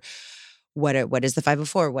 So what is the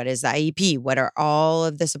 504? What is the IEP? What are all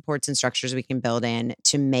of the supports and structures we can build in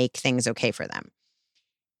to make things okay for them?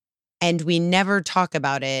 And we never talk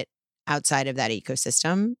about it outside of that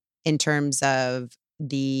ecosystem in terms of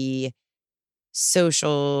the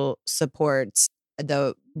social supports,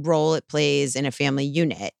 the role it plays in a family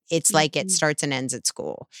unit. It's like it starts and ends at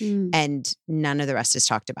school, and none of the rest is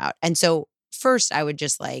talked about. And so first, I would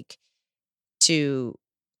just like to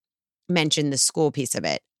mention the school piece of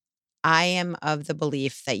it. I am of the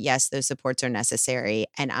belief that yes, those supports are necessary.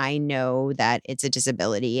 And I know that it's a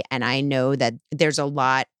disability. And I know that there's a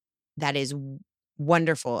lot that is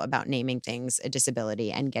wonderful about naming things a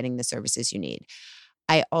disability and getting the services you need.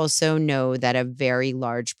 I also know that a very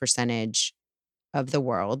large percentage of the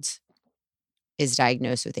world is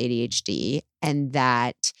diagnosed with ADHD, and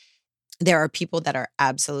that there are people that are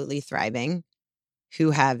absolutely thriving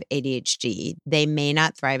who have ADHD. They may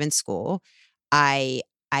not thrive in school. I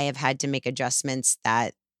have had to make adjustments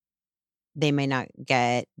that they may not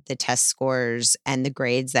get the test scores and the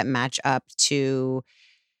grades that match up to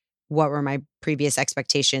what were my previous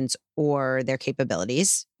expectations or their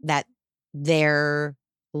capabilities, that their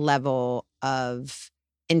level of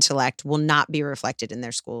intellect will not be reflected in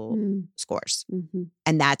their school scores.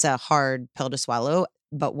 And that's a hard pill to swallow.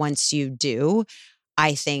 But once you do,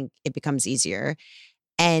 I think it becomes easier.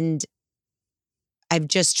 And I've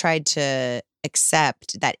just tried to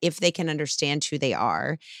accept that if they can understand who they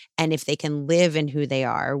are and if they can live in who they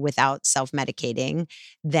are without self-medicating,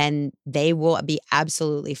 then they will be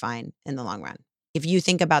absolutely fine in the long run. If you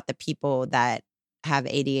think about the people that have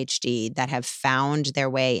ADHD that have found their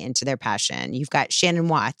way into their passion, you've got Shannon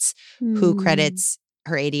Watts, who credits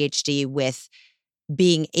her ADHD with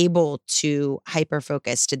being able to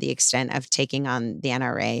hyper-focus to the extent of taking on the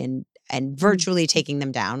NRA and virtually taking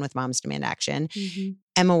them down with Moms Demand Action.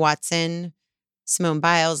 Emma Watson, Simone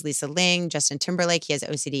Biles, Lisa Ling, Justin Timberlake, he has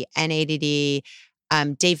OCD and ADD.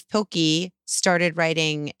 Dave Pilkey started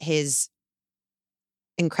writing his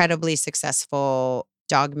incredibly successful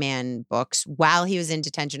Dogman books while he was in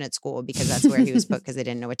detention at school because that's where he was put because they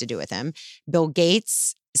didn't know what to do with him. Bill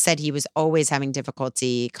Gates said he was always having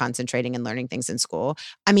difficulty concentrating and learning things in school.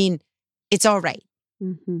 I mean, it's all right.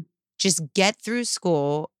 Just get through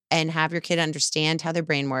school and have your kid understand how their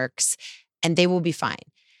brain works, and they will be fine.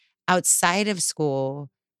 Outside of school,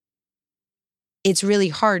 it's really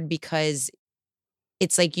hard because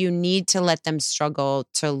it's like you need to let them struggle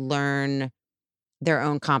to learn their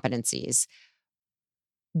own competencies.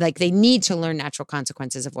 Like they need to learn natural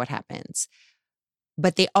consequences of what happens.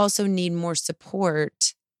 But they also need more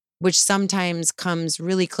support, which sometimes comes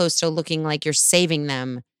really close to looking like you're saving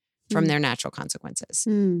them from their natural consequences.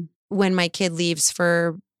 When my kid leaves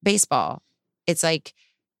for baseball, it's like,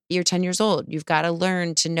 you're 10 years old. You've got to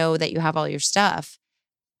learn to know that you have all your stuff.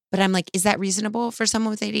 But I'm like, is that reasonable for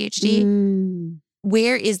someone with ADHD?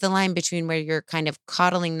 Where is the line between where you're kind of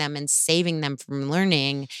coddling them and saving them from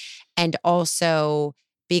learning and also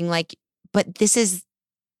being like, but this is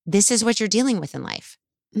what you're dealing with in life.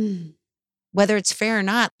 Whether it's fair or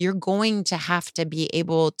not, you're going to have to be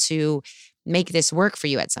able to make this work for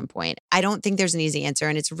you at some point? I don't think there's an easy answer,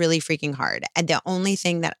 and it's really freaking hard. And the only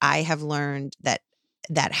thing that I have learned that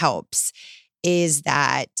helps is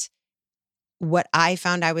that what I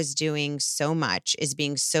found I was doing so much is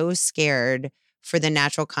being so scared for the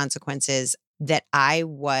natural consequences that I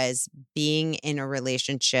was being in a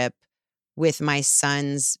relationship with my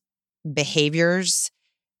son's behaviors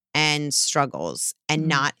and struggles and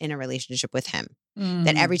not in a relationship with him.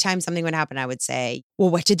 That every time something would happen, I would say,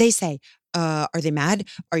 well, what did they say? Are they mad?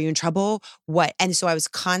 Are you in trouble? What? And so I was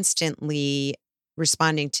constantly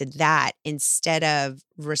responding to that instead of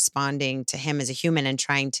responding to him as a human and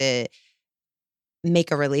trying to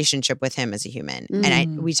make a relationship with him as a human.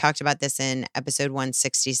 And we talked about this in episode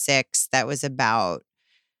 166. That was about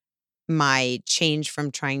my change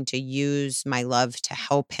from trying to use my love to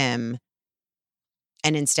help him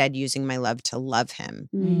and instead using my love to love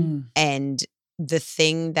him. And the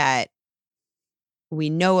thing that we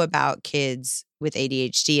know about kids with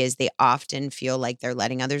ADHD is they often feel like they're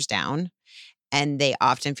letting others down, and they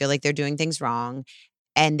often feel like they're doing things wrong,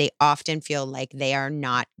 and they often feel like they are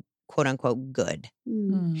not quote unquote good.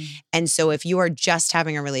 And so if you are just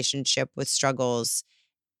having a relationship with struggles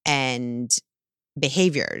and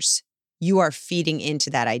behaviors, you are feeding into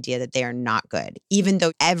that idea that they are not good, even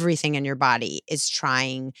though everything in your body is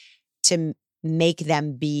trying to make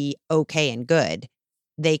them be okay and good.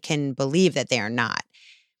 They can believe that they are not.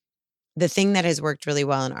 The thing that has worked really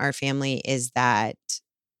well in our family is that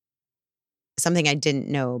something I didn't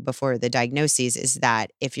know before the diagnoses is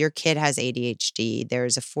that if your kid has ADHD,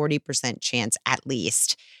 there's a 40% chance at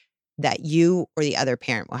least that you or the other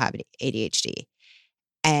parent will have ADHD.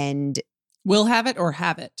 And will have it or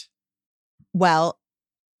have it? Well,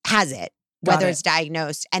 has it, whether it. it's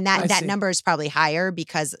diagnosed. And that number is probably higher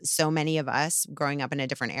because so many of us growing up in a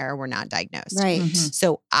different era were not diagnosed. Right.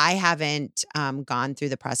 So I haven't gone through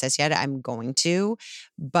the process yet. I'm going to,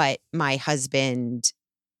 but my husband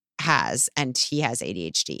has, and he has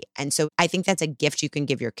ADHD. And so I think that's a gift you can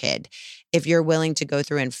give your kid. If you're willing to go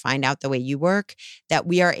through and find out the way you work, that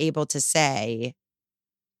we are able to say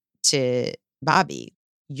to Bobby,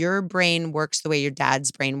 your brain works the way your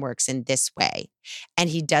dad's brain works in this way. And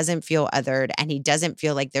he doesn't feel othered, and he doesn't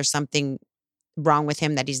feel like there's something wrong with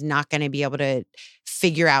him that he's not going to be able to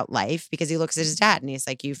figure out life, because he looks at his dad and he's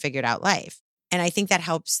like, you figured out life. And I think that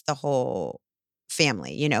helps the whole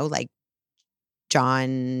family, you know, like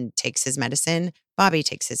John takes his medicine, Bobby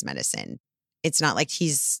takes his medicine. It's not like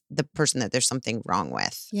he's the person that there's something wrong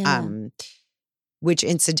with. Yeah. Which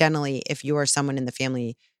incidentally, if you are someone in the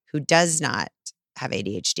family who does not have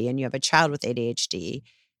ADHD and you have a child with ADHD,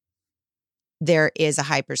 there is a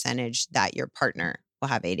high percentage that your partner will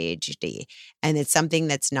have ADHD. And it's something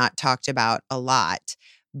that's not talked about a lot.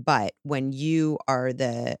 But when you are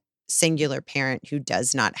the singular parent who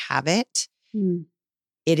does not have it,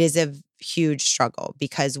 it is a huge struggle,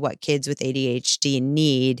 because what kids with ADHD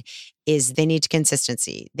need is they need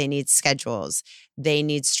consistency. They need schedules. They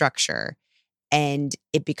need structure. And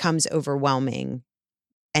it becomes overwhelming.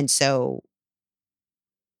 And so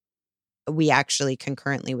we actually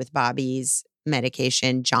concurrently with Bobby's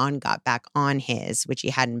medication, John got back on his, which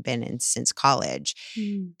he hadn't been in since college.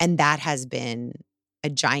 And that has been a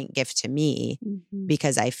giant gift to me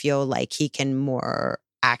because I feel like he can more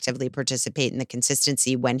actively participate in the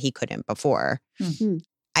consistency when he couldn't before.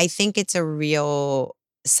 I think it's a real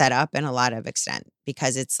setup in a lot of extent,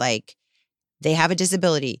 because it's like they have a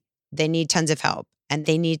disability, they need tons of help, and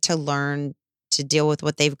they need to learn to deal with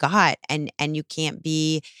what they've got. And you can't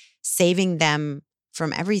be saving them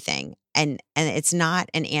from everything. And it's not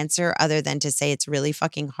an answer other than to say it's really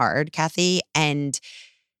fucking hard, Kathy. And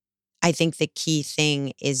I think the key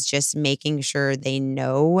thing is just making sure they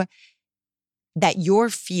know that your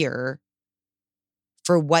fear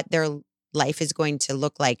for what their life is going to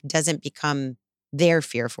look like doesn't become their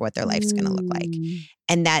fear for what their life's going to look like.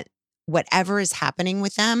 And that whatever is happening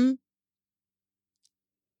with them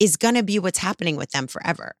is going to be what's happening with them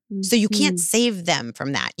forever. So you can't save them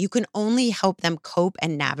from that. You can only help them cope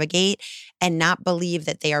and navigate and not believe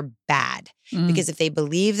that they are bad. Because if they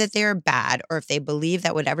believe that they are bad, or if they believe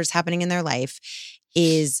that whatever's happening in their life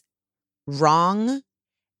is wrong,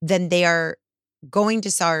 then they are going to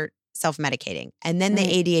start self-medicating. And then the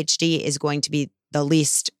ADHD is going to be the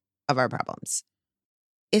least of our problems.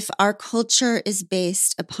 If our culture is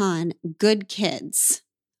based upon good kids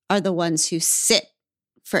are the ones who sit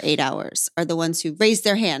for 8 hours, are the ones who raise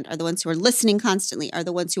their hand, are the ones who are listening constantly, are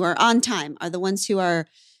the ones who are on time, are the ones who are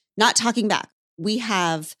not talking back. We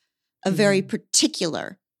have a very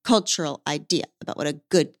particular cultural idea about what a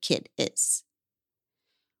good kid is.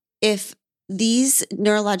 If these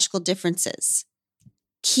neurological differences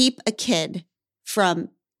keep a kid from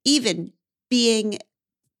even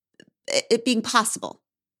it being possible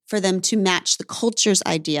for them to match the culture's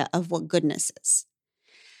idea of what goodness is.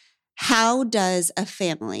 How does a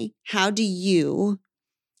family, how do you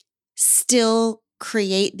still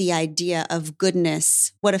create the idea of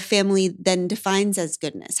goodness, what a family then defines as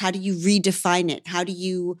goodness? How do you redefine it? How do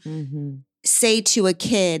you say to a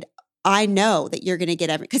kid, I know that you're going to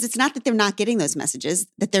get because it's not that they're not getting those messages,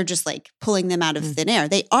 that they're just like pulling them out of thin air.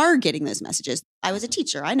 They are getting those messages. I was a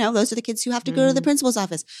teacher. I know those are the kids who have to go to the principal's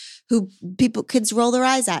office, who kids roll their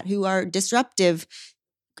eyes at, who are disruptive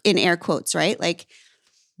in air quotes, right? Like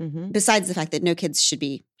besides the fact that no kids should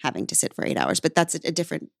be having to sit for 8 hours, but that's a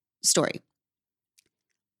different story.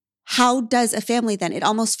 How does a family then, it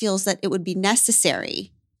almost feels that it would be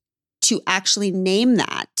necessary to actually name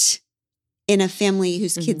that in a family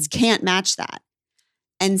whose kids can't match that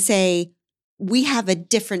and say, we have a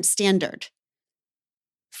different standard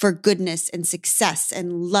for goodness and success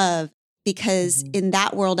and love, because in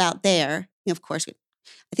that world out there, of course,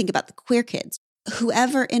 I think about the queer kids,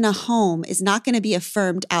 whoever in a home is not going to be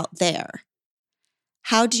affirmed out there.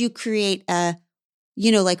 How do you create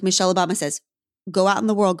like Michelle Obama says, go out in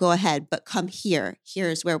the world, go ahead, but come here.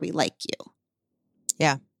 Here's where we like you.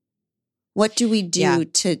 Yeah. What do we do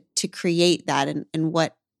to create that? And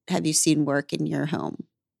what have you seen work in your home?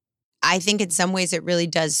 I think in some ways it really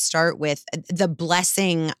does start with the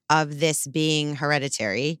blessing of this being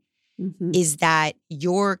hereditary is that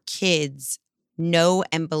your kids know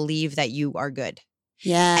and believe that you are good.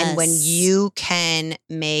 Yes. And when you can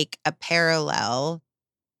make a parallel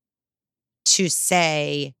to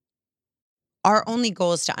say, our only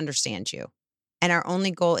goal is to understand you. And our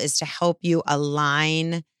only goal is to help you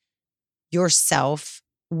align yourself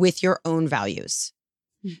with your own values.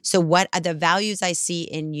 So what are the values I see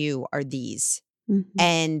in you are these.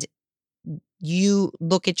 And you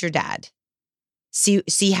look at your dad.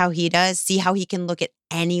 See how he does. See how he can look at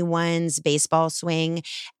anyone's baseball swing.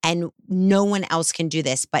 And no one else can do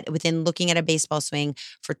this. But within looking at a baseball swing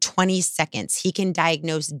for 20 seconds, he can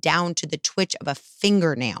diagnose down to the twitch of a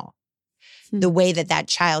fingernail the way that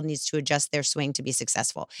child needs to adjust their swing to be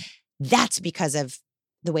successful. That's because of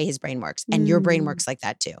the way his brain works. And your brain works like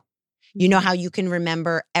that too. You know how you can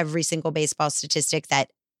remember every single baseball statistic that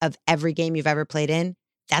of every game you've ever played in?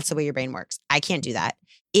 That's the way your brain works. I can't do that.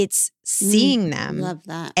 It's seeing them. Love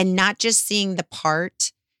that. And not just seeing the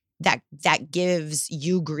part that gives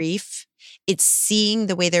you grief. It's seeing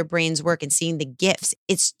the way their brains work and seeing the gifts.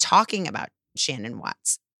 It's talking about Shannon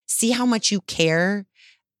Watts. See how much you care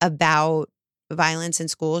about violence in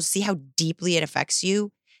schools. See how deeply it affects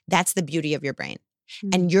you. That's the beauty of your brain.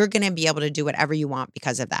 And you're going to be able to do whatever you want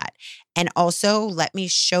because of that. And also, let me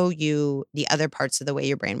show you the other parts of the way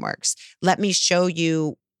your brain works. Let me show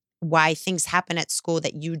you why things happen at school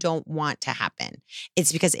that you don't want to happen.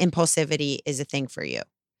 It's because impulsivity is a thing for you.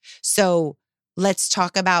 So let's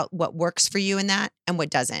talk about what works for you in that and what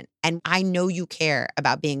doesn't. And I know you care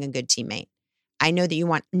about being a good teammate. I know that you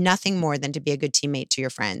want nothing more than to be a good teammate to your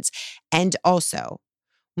friends. And also,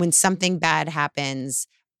 when something bad happens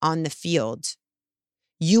on the field,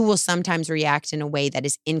 you will sometimes react in a way that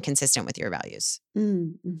is inconsistent with your values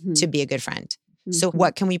to be a good friend. So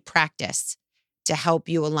what can we practice to help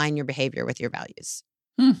you align your behavior with your values?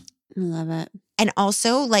 I love it. And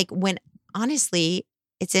also, like, when honestly,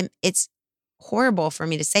 it's horrible for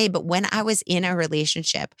me to say, but when I was in a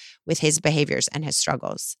relationship with his behaviors and his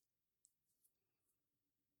struggles,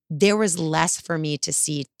 there was less for me to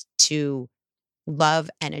see to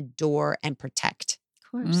love and adore and protect.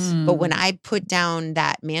 Course. But when I put down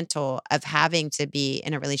that mantle of having to be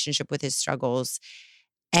in a relationship with his struggles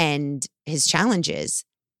and his challenges,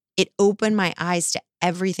 it opened my eyes to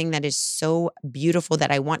everything that is so beautiful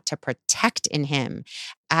that I want to protect in him,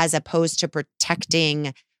 as opposed to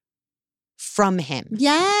protecting from him.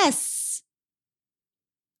 Yes.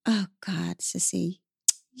 Oh God, Sissy,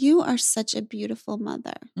 you are such a beautiful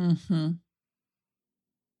mother.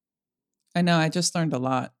 I know. I just learned a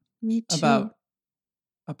lot Me too. about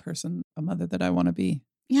a mother that I want to be.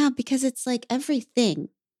 Yeah, because it's like everything.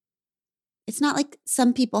 It's not like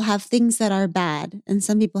some people have things that are bad and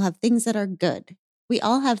some people have things that are good. We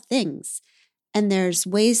all have things. And there's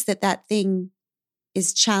ways that thing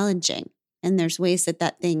is challenging. And there's ways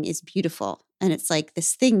that thing is beautiful. And it's like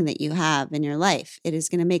this thing that you have in your life. It is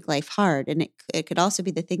going to make life hard. And it could also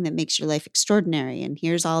be the thing that makes your life extraordinary. And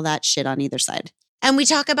here's all that shit on either side. And we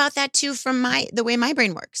talk about that too from the way my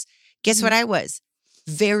brain works. Guess what I was?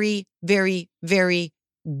 Very, very, very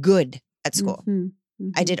good at school.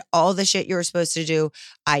 I did all the shit you were supposed to do.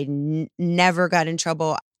 I never got in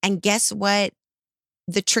trouble. And guess what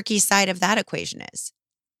the tricky side of that equation is?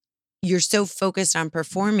 you're so focused on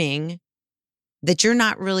performing that you're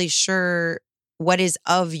not really sure what is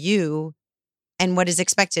of you and what is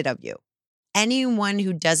expected of you. Anyone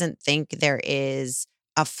who doesn't think there is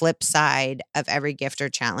a flip side of every gift or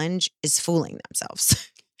challenge is fooling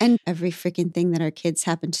themselves. And every freaking thing that our kids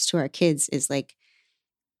happens to our kids is like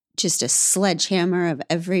just a sledgehammer of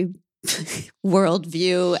every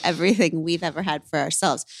worldview, everything we've ever had for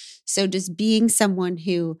ourselves. So just being someone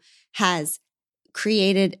who has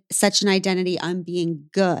created such an identity on being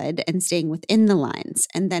good and staying within the lines,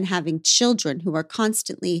 and then having children who are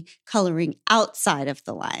constantly coloring outside of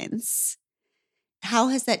the lines. How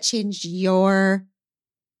has that changed your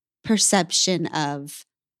perception of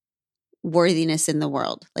worthiness in the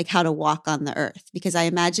world, like how to walk on the earth? Because I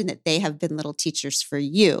imagine that they have been little teachers for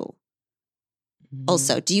you.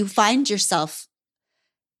 Also, do you find yourself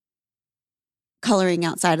coloring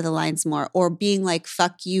outside of the lines more, or being like,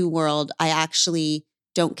 fuck you, world, I actually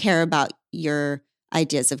don't care about your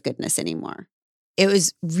ideas of goodness anymore? It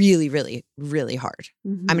was really, really, really hard.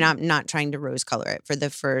 Mm-hmm. I mean, I'm not trying to rose color it. For the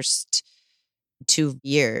first 2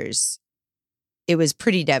 years, it was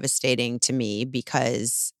pretty devastating to me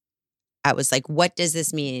because I was like, what does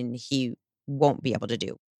this mean he won't be able to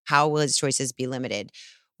do? How will his choices be limited?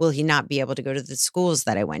 Will he not be able to go to the schools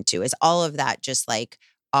that I went to? Is all of that just like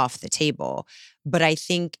off the table? But I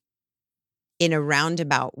think in a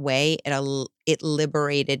roundabout way, it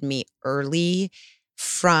liberated me early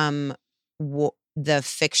from the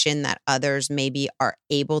fiction that others maybe are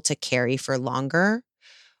able to carry for longer,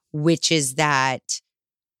 which is that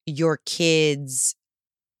your kids,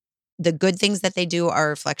 the good things that they do are a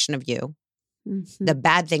reflection of you. Mm-hmm. The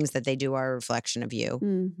bad things that they do are a reflection of you.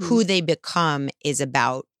 Mm-hmm. Who they become is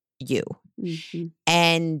about you. Mm-hmm.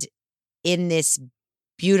 And in this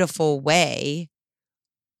beautiful way,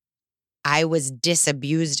 I was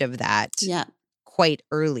disabused of that quite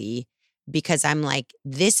early, because I'm like,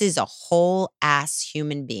 this is a whole ass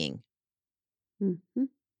human being Mm-hmm.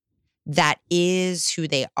 that is who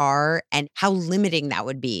they are, and how limiting that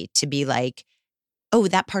would be to be like, oh,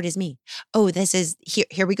 that part is me. Oh, this is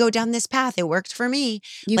here we go down this path. It worked for me.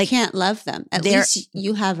 You like, can't love them. At least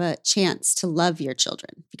you have a chance to love your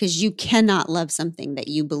children, because you cannot love something that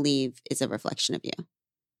you believe is a reflection of you.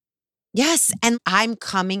 Yes. And I'm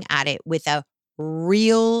coming at it with a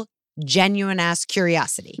real, genuine ass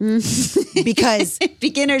curiosity because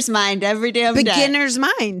beginner's mind every damn day. Beginner's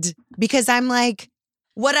mind. Because I'm like,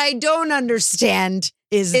 what I don't understand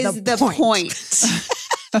is the point.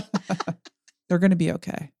 They're going to be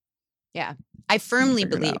okay. Yeah. I firmly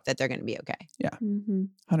Figure it believe out. that they're going to be okay. Yeah.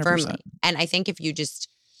 100%. Firmly. And I think if you just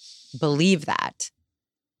believe that,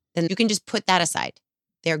 then you can just put that aside.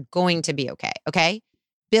 They're going to be okay. Okay.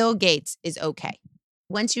 Bill Gates is okay.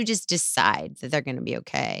 Once you just decide that they're going to be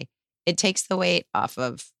okay, it takes the weight off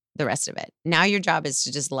of the rest of it. Now your job is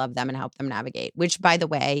to just love them and help them navigate, which, by the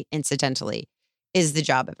way, incidentally, is the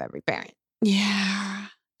job of every parent. Yeah.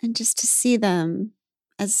 And just to see them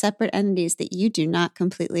as separate entities that you do not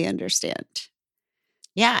completely understand.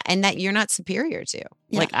 Yeah. And that you're not superior to.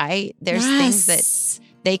 Yeah. Like there's things that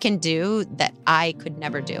they can do that I could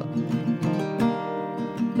never do.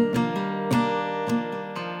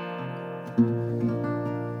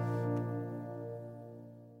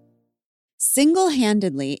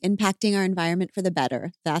 Single-handedly impacting our environment for the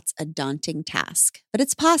better, that's a daunting task. But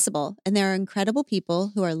it's possible, and there are incredible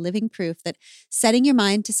people who are living proof that setting your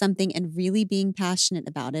mind to something and really being passionate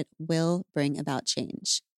about it will bring about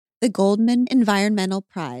change. The Goldman Environmental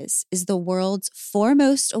Prize is the world's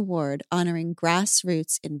foremost award honoring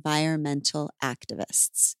grassroots environmental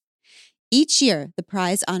activists. Each year, the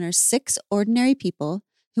prize honors 6 ordinary people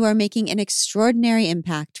who are making an extraordinary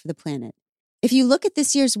impact for the planet. If you look at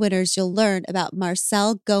this year's winners, you'll learn about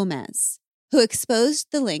Marcel Gomez, who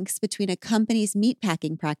exposed the links between a company's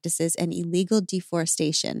meatpacking practices and illegal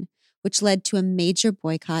deforestation, which led to a major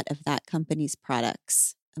boycott of that company's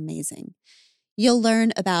products. Amazing. You'll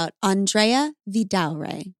learn about Andrea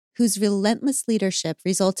Vidaurre, whose relentless leadership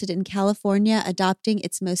resulted in California adopting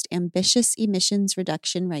its most ambitious emissions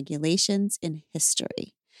reduction regulations in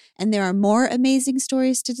history. And there are more amazing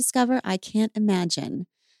stories to discover. I can't imagine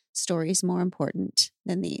stories more important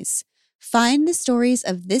than these. Find the stories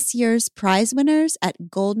of this year's prize winners at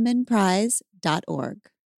goldmanprize.org.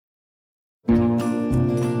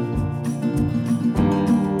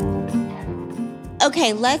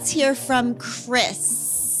 Okay, let's hear from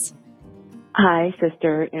Chris. Hi,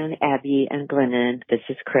 sister and Abby and Glennon. This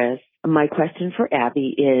is Chris. My question for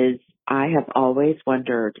Abby is, I have always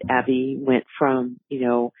wondered, Abby went from,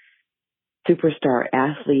 superstar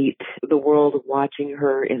athlete, the world watching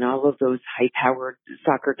her in all of those high-powered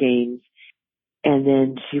soccer games, And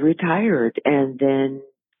then she retired, and then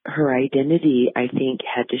her identity, I think,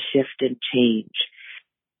 had to shift and change.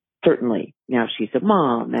 Certainly. Now she's a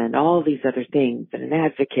mom and all these other things and an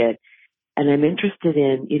advocate. And I'm interested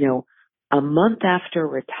in, a month after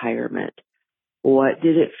retirement, what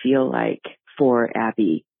did it feel like for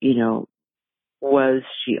Abby? Was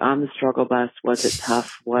she on the struggle bus? Was it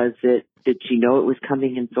tough? Did she know it was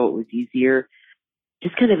coming and so it was easier?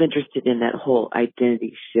 Just kind of interested in that whole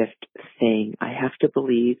identity shift thing. I have to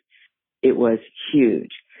believe it was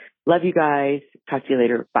huge. Love you guys. Talk to you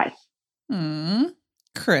later. Bye.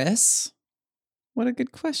 Chris, what a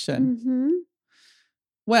good question. Mm-hmm.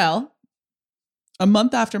 Well, a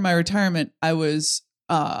month after my retirement, I was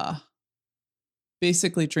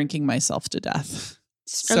basically drinking myself to death.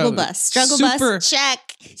 Struggle bus, check.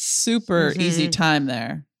 Super easy time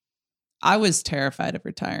there. I was terrified of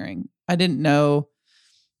retiring. I didn't know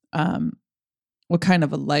what kind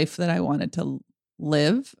of a life that I wanted to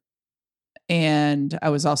live. And I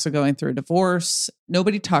was also going through a divorce.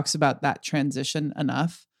 Nobody talks about that transition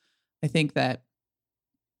enough. I think that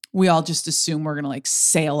we all just assume we're going to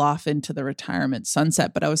sail off into the retirement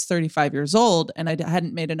sunset. But I was 35 years old and I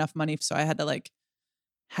hadn't made enough money. So I had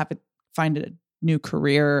to find a new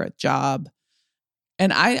career, a job.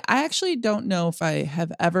 And I actually don't know if I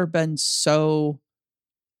have ever been so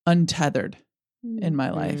untethered in my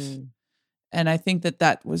life. And I think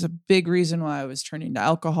that was a big reason why I was turning to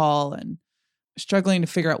alcohol and struggling to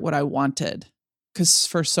figure out what I wanted. Because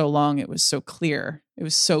for so long, it was so clear. It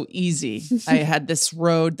was so easy. I had this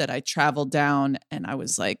road that I traveled down and I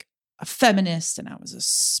was a feminist and I was a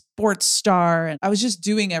sports star. And I was just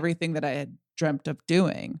doing everything that I had dreamt of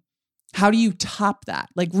doing. How do you top that?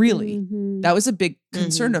 Really? That was a big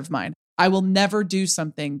concern of mine. I will never do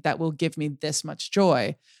something that will give me this much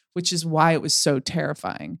joy, which is why it was so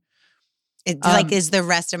terrifying. It's is the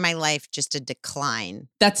rest of my life just a decline?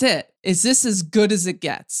 That's it. Is this as good as it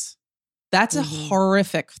gets? That's a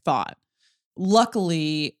horrific thought.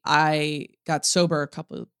 Luckily, I got sober a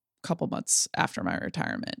couple months after my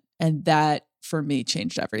retirement. And that, for me,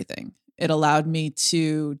 changed everything. It allowed me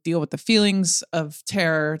to deal with the feelings of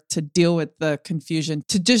terror, to deal with the confusion,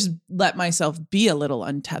 to just let myself be a little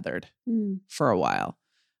untethered for a while.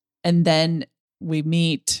 And then we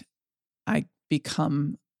meet. I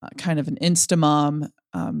become kind of an Insta mom.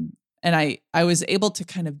 And I was able to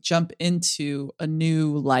kind of jump into a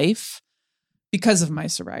new life because of my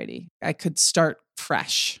sobriety. I could start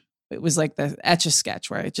fresh. It was like the Etch-a-Sketch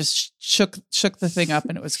where I just shook the thing up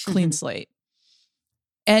and it was clean slate.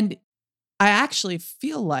 And I actually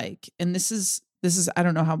feel like, and this is, I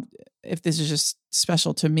don't know if this is just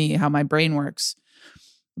special to me, how my brain works,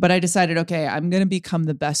 but I decided, okay, I'm going to become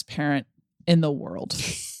the best parent in the world.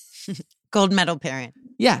 Gold medal parent.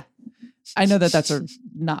 Yeah. I know that that's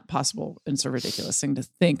not possible and it's a ridiculous thing to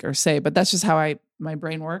think or say, but that's just how my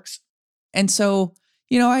brain works. And so,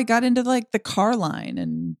 I got into the car line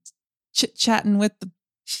and chit-chatting with the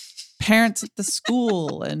parents at the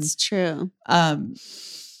school. And it's true.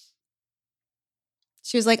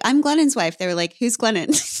 She was like, I'm Glennon's wife. They were like, who's Glennon?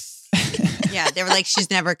 Yeah, they were like, she's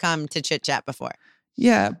never come to chit-chat before.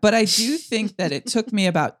 Yeah, but I do think that it took me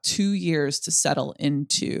about 2 years to settle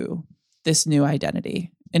into this new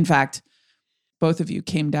identity. In fact, both of you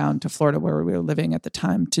came down to Florida where we were living at the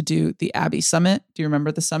time to do the Abbey Summit. Do you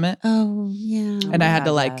remember the summit? Oh, yeah. And I had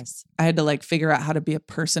to figure out how to be a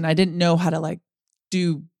person. I didn't know how to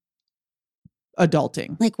do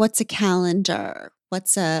adulting. What's a calendar?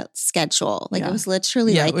 What's a schedule? It was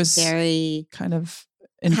literally it was very kind of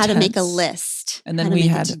intense. How to make a list. And then we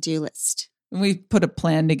had a to-do list. And we put a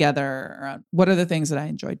plan together around what are the things that I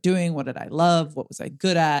enjoyed doing? What did I love? What was I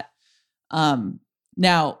good at?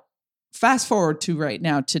 Now, fast forward to right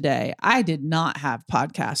now today, I did not have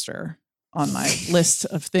podcaster on my list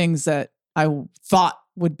of things that I thought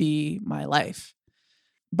would be my life.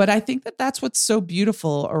 But I think that that's what's so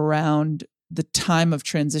beautiful around the time of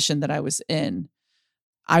transition that I was in.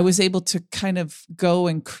 I was able to kind of go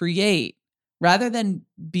and create rather than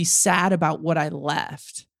be sad about what I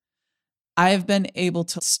left. I've been able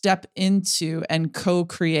to step into and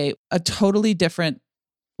co-create a totally different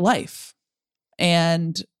life.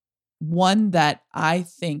 And one that I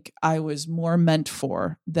think I was more meant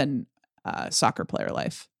for than soccer player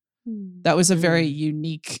life. That was a very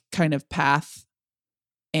unique kind of path.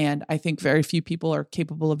 And I think very few people are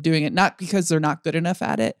capable of doing it, not because they're not good enough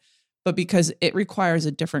at it, but because it requires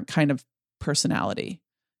a different kind of personality,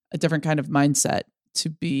 a different kind of mindset to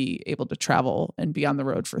be able to travel and be on the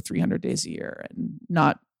road for 300 days a year and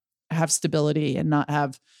not have stability and not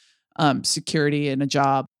have security in a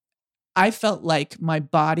job. I felt like my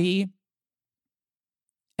body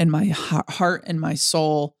and my heart and my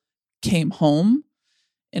soul came home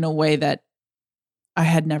in a way that I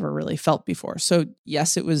had never really felt before. So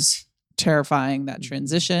yes, it was terrifying, that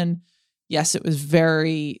transition. Yes, it was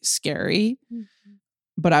very scary,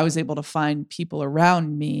 but I was able to find people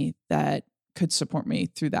around me that could support me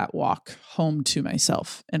through that walk home to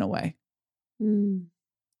myself in a way.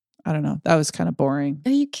 I don't know. That was kind of boring.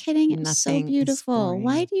 Are you kidding? It's so beautiful.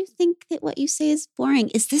 Why do you think that what you say is boring?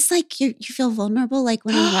 Is this like you feel vulnerable like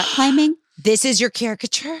when I'm rock climbing? This is your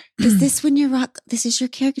caricature? Is this when you're this is your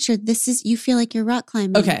caricature? You feel like you're rock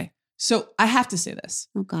climbing. Okay. So I have to say this.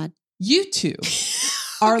 Oh God. You two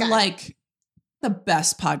are like the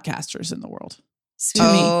best podcasters in the world. Sweet.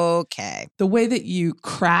 To me. Okay. The way that you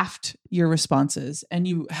craft your responses and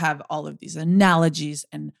you have all of these analogies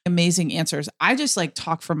and amazing answers. I just like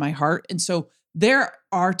talk from my heart. And so there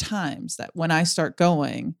are times that when I start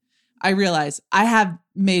going, I realize I have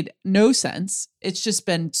made no sense. It's just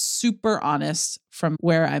been super honest from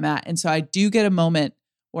where I'm at. And so I do get a moment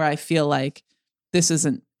where I feel like this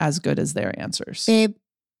isn't as good as their answers. Babe,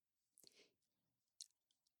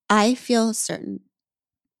 I feel certain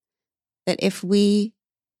that if we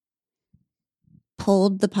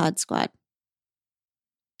polled the pod squad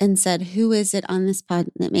and said, who is it on this pod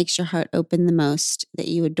that makes your heart open the most, that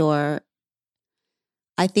you adore,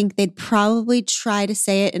 I think they'd probably try to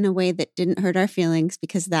say it in a way that didn't hurt our feelings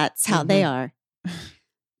because that's how they are.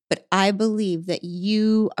 But I believe that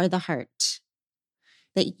you are the heart.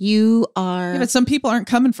 That you are. Yeah, but some people aren't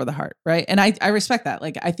coming for the heart, right? And I respect that.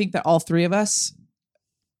 Like, I think that all three of us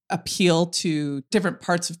appeal to different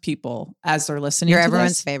parts of people as they're listening. You're to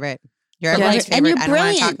everyone's this. favorite. You're everyone's favorite. And you're I don't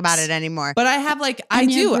want to talk brilliant. about it anymore. But I have like, I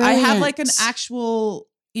have like an actual,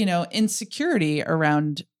 insecurity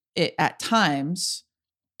around it at times.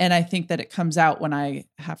 And I think that it comes out when I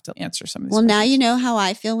have to answer some of these Well, now questions. you know how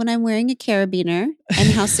I feel when I'm wearing a carabiner and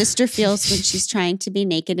how sister feels when she's trying to be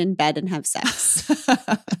naked in bed and have sex.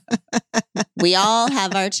 We all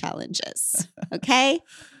have our challenges. Okay?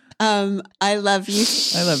 I love you.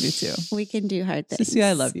 I love you too. We can do hard things. Sissy,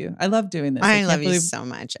 I love you. I love doing this. I can't love you believe- so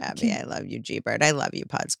much, Abby. I love you, G-Bird. I love you,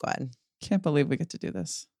 Pod Squad. Can't believe we get to do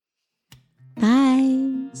this.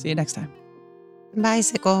 Bye. See you next time.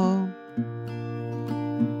 Bicycle.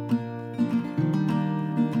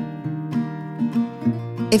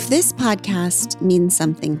 If this podcast means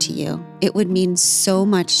something to you, it would mean so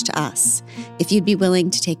much to us if you'd be willing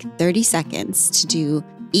to take 30 seconds to do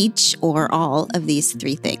each or all of these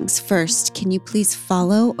three things. First, can you please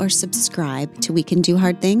follow or subscribe to We Can Do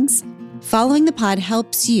Hard Things? Following the pod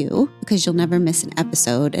helps you because you'll never miss an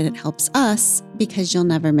episode, and it helps us because you'll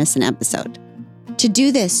never miss an episode. To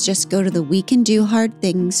do this, just go to the We Can Do Hard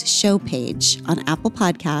Things show page on Apple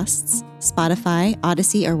Podcasts, Spotify,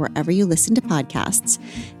 Odyssey, or wherever you listen to podcasts,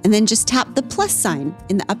 and then just tap the plus sign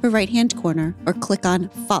in the upper right-hand corner or click on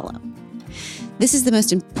follow. This is the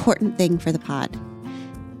most important thing for the pod.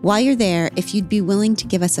 While you're there, if you'd be willing to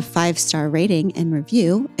give us a 5-star rating and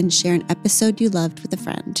review and share an episode you loved with a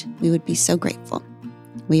friend, we would be so grateful.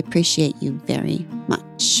 We appreciate you very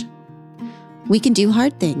much. We Can Do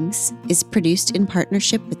Hard Things is produced in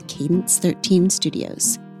partnership with Cadence 13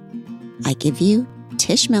 Studios. I give you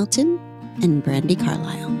Tish Melton and Brandy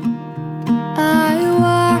Carlisle. I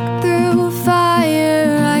walked through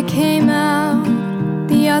fire, I came out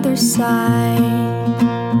the other side.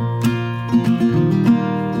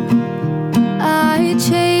 I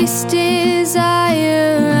chased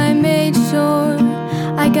desire, I made sure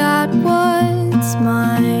I got what's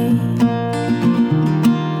mine.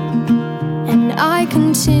 And I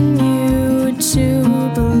continue to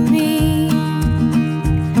believe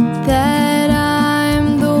that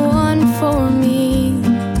I'm the one for me.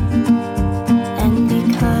 And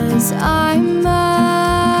because I'm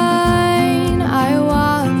mine, I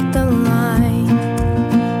walk the line.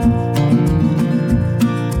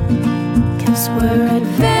 'Cause we're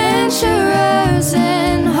adventurers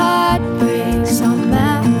and heartbreaks on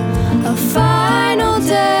map, a final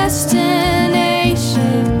destination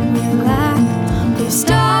we lack. We've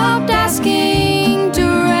stopped asking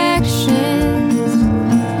directions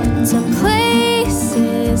to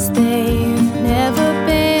places they've never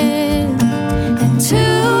been. And to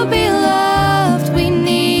be loved, we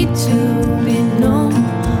need to be known.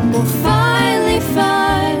 We'll finally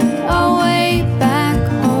find our way back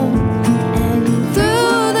home. And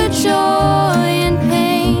through the joy and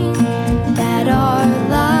pain that our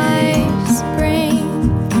lives bring,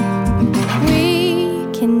 we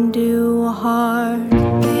can do hard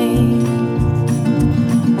things.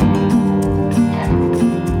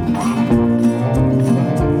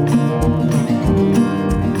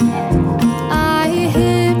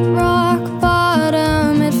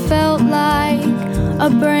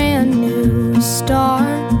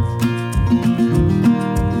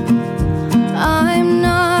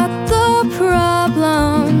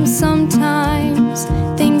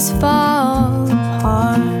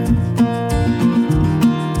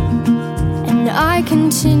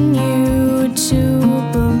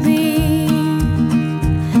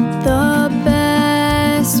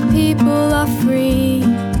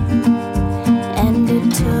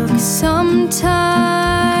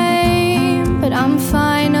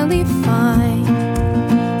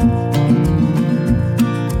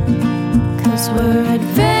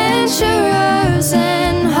 adventurers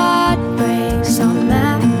and heartbreaks on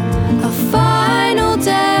map, a final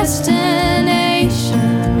destination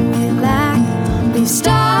we lack. We've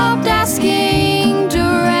stopped asking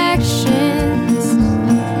directions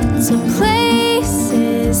to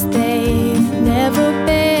places they've never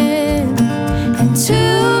been, and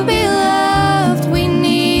to be loved we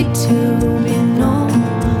need to be known.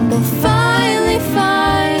 We'll finally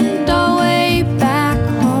find our way back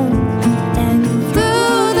home, and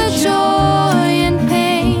through the joy and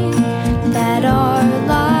pain that our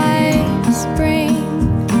lives bring,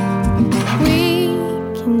 we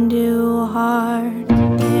can do hard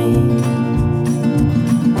things.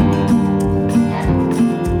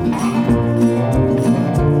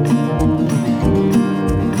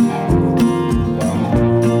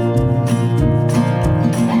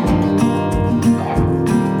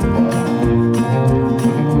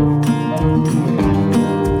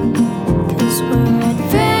 Cause we're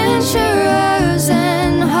adventurers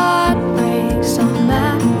and heartbreaks on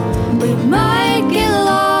map. We might get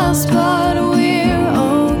lost, but we're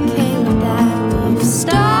okay with that. We've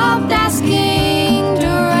stopped asking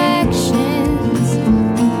directions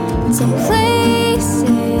to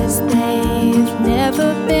places they've never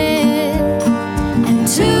been, and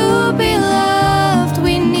to be loved